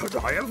 Could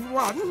I have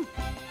won?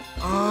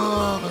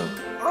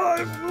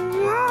 I've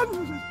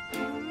won!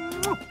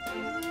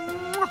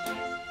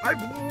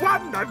 I've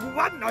won! I've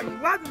won!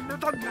 I've won!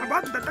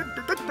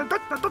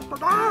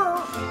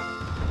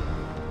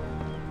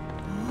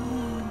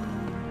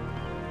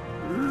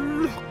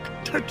 Look,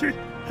 Teddy!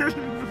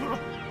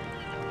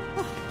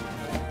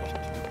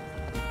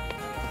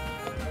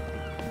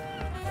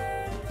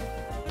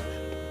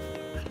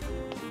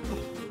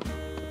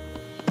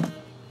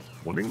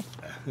 Morning.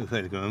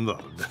 Welcome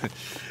aboard.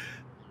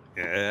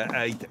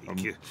 I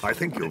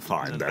think you'll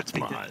find that's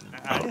mine.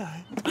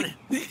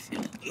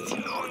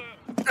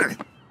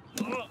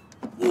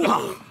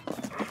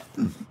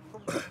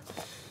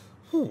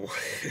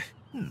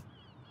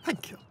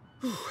 Thank you.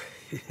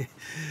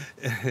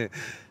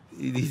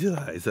 These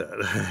are sir.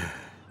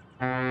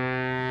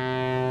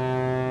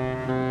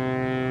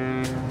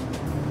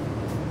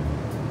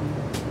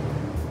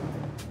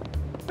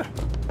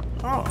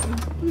 Oh,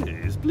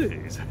 Please,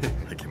 please.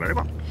 thank you very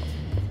much.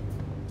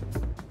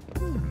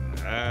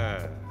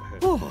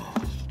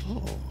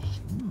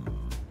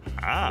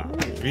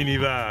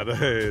 Minibar.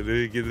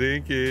 Drinky,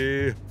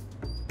 drinky.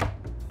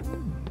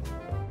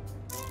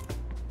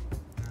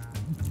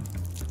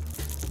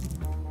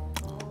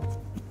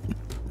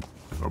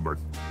 Oh, but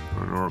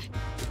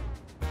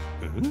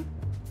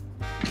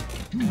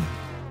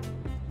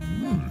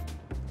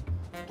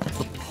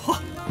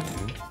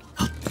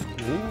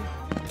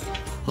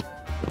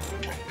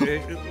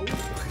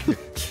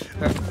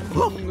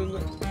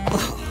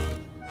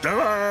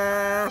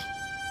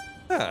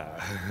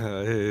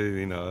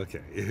You know,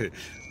 okay.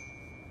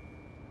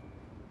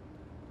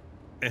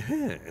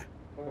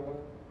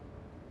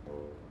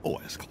 Oh,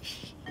 yes, of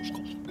course. Of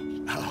course.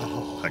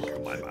 Oh, thank you,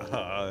 my man.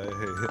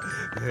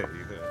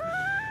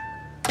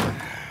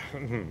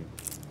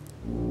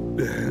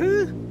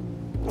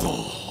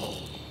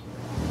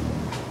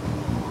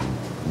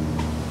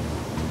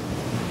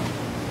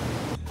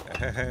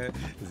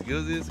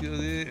 Scusi,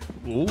 scusi.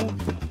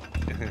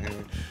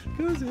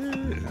 Scusi.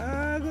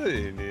 Ah,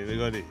 godini,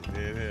 godini.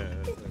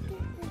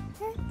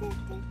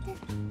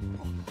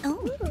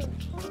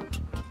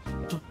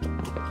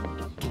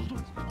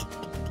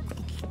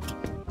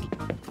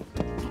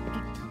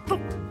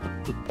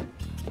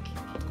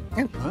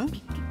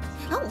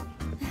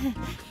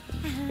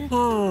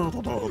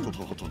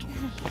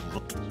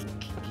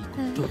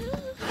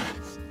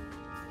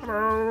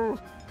 Hello,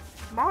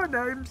 my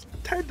name's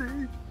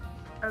Teddy,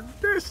 and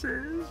this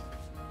is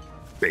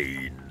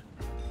Bean.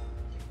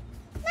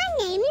 My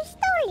name is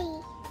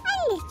Dolly,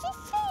 and this is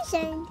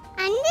Susan,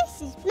 and this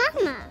is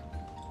Mama.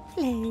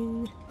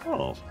 Hello.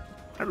 Oh,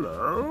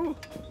 hello.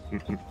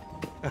 Thank you.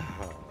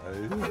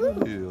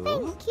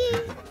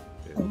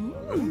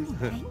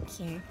 Thank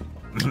you.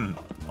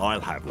 I'll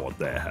have what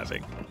they're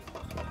having.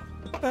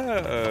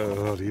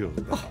 Oh, you.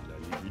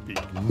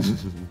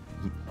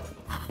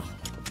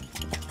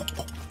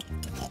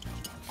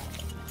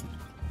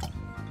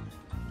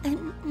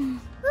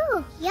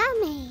 Ooh,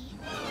 yummy.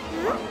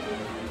 Huh?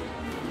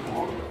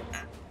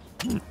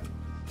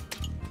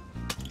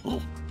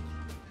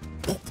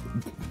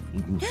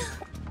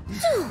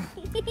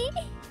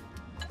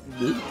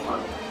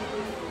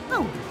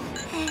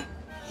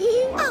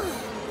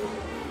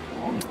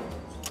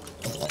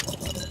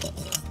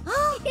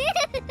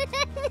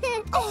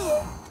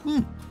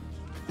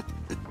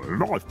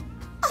 Nice.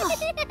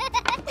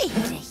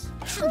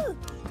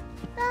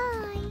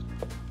 Bye.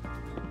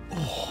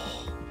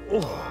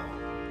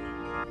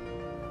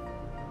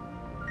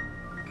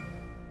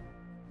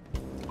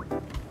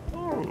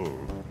 Oh,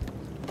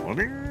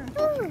 morning.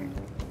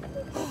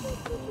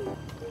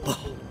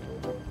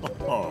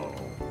 Oh,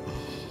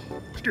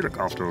 could you look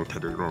after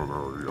Teddy?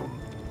 Ooh,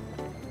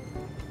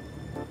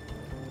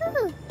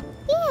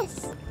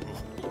 yes.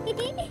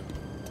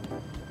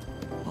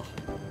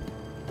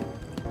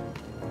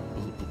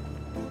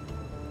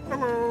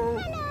 Hello.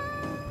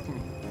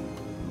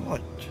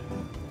 Right.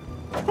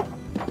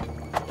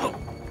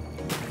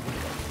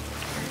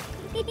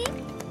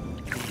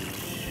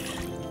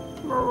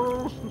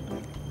 Hello.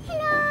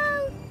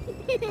 Hello.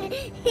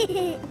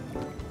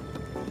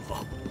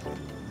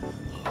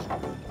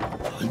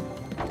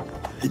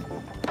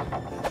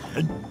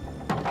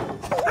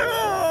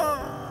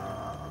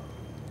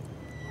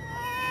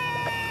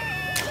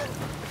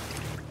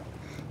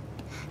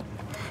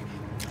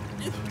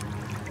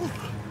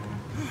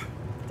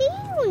 Do you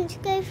want to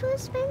go for a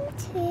swim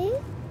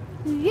too?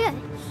 Yes.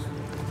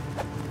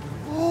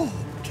 Oh,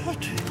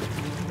 Teddy.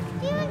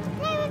 You want to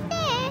play with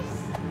this?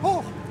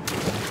 Oh.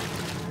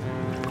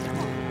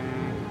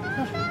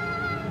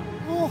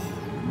 Oh,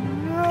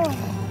 no.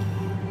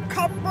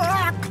 Come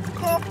back!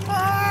 Come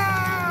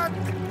back!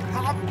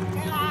 Come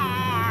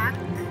back!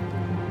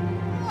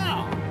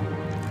 Oh.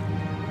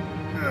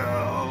 No.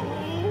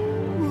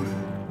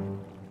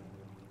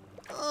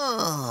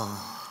 Oh.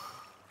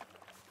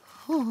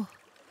 Oh.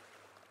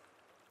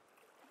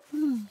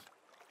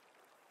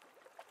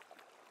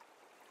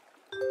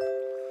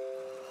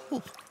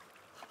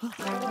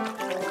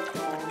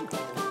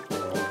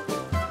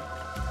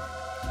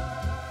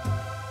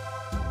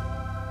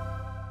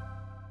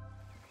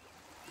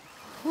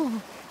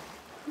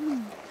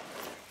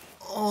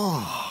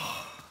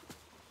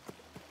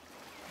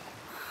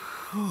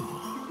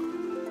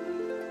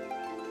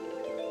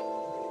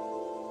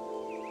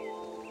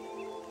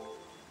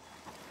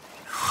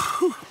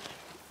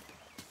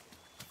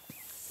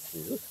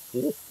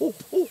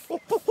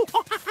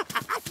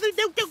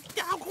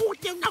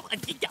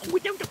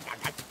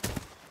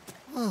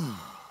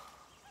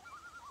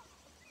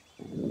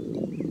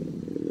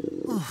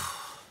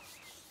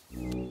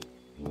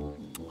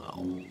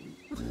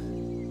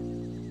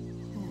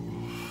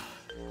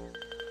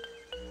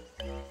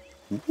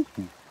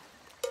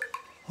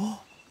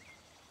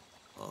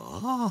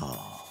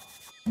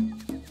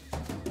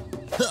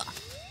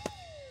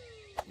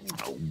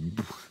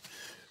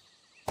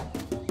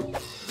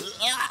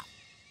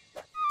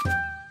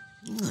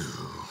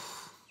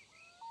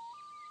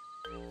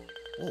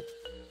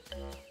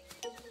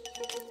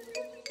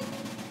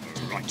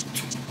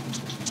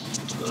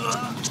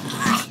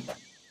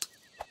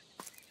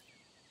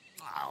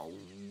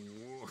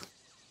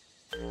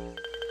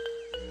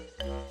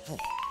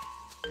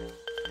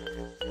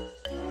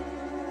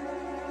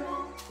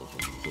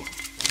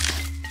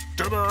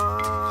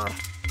 Ta-da!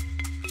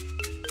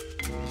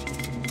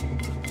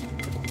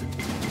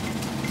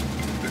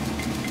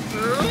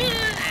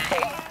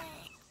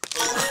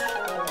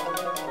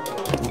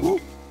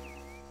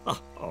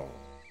 Oh,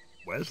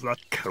 where's that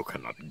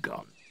coconut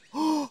gone?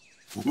 Oh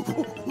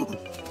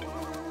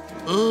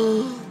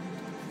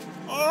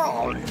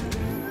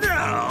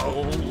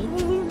no!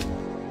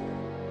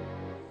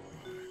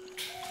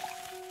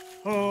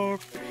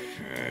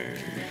 Okay.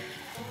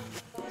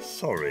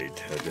 Sorry,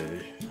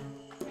 Teddy.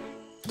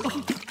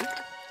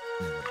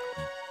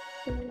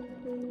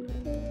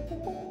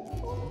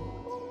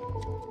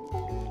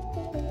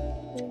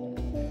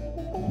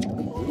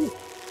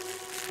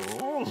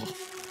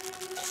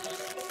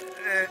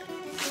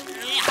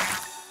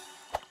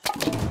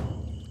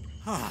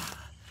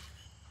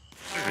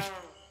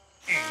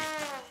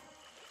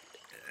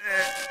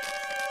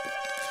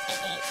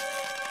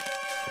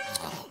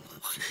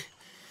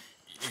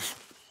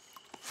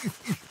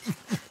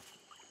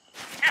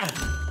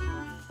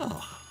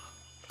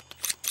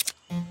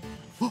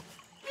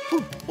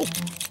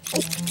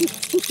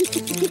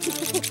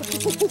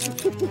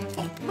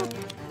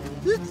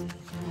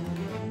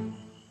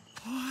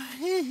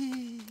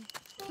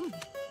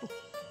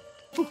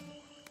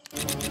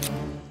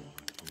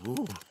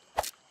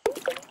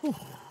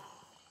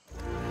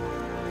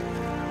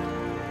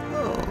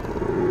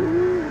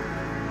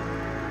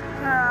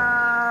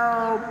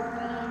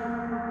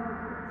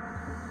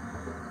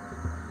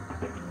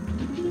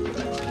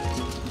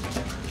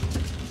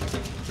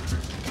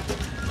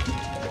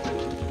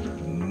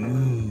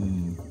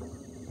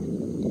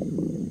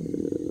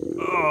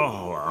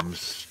 Oh, I'm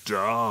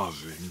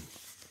starving.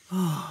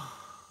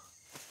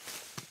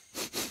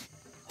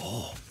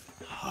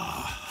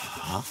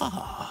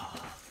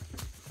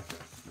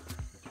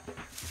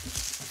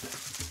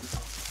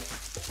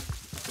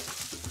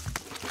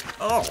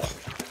 Oh.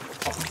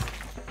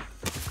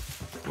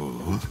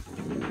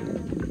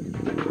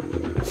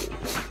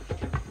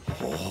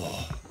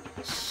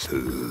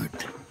 Food.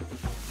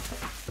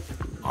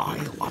 I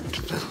want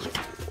food.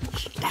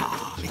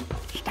 Starving,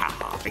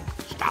 starving,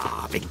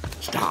 starving,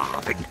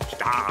 starving,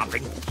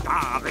 starving,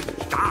 starving,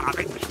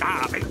 starving,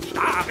 starving,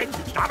 starving,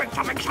 starving,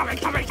 starving,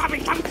 starving, starving,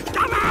 starving,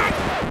 starving.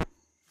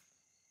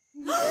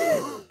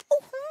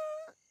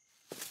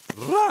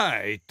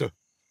 Right.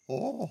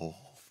 Oh.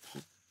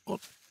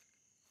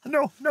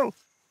 No, no,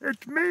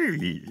 it's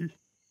me.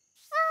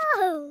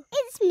 Oh,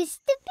 it's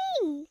Mr.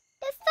 Bean,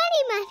 the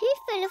funny man who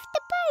fell off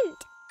the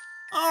boat.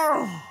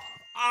 Oh,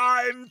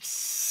 I'm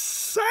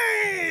saved.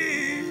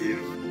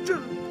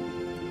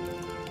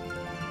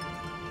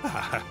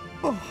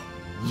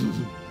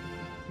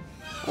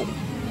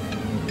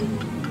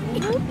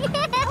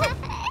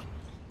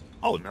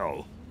 Oh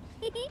no.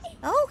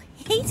 Oh,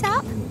 he's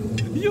up.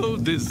 You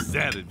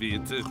deserve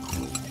it.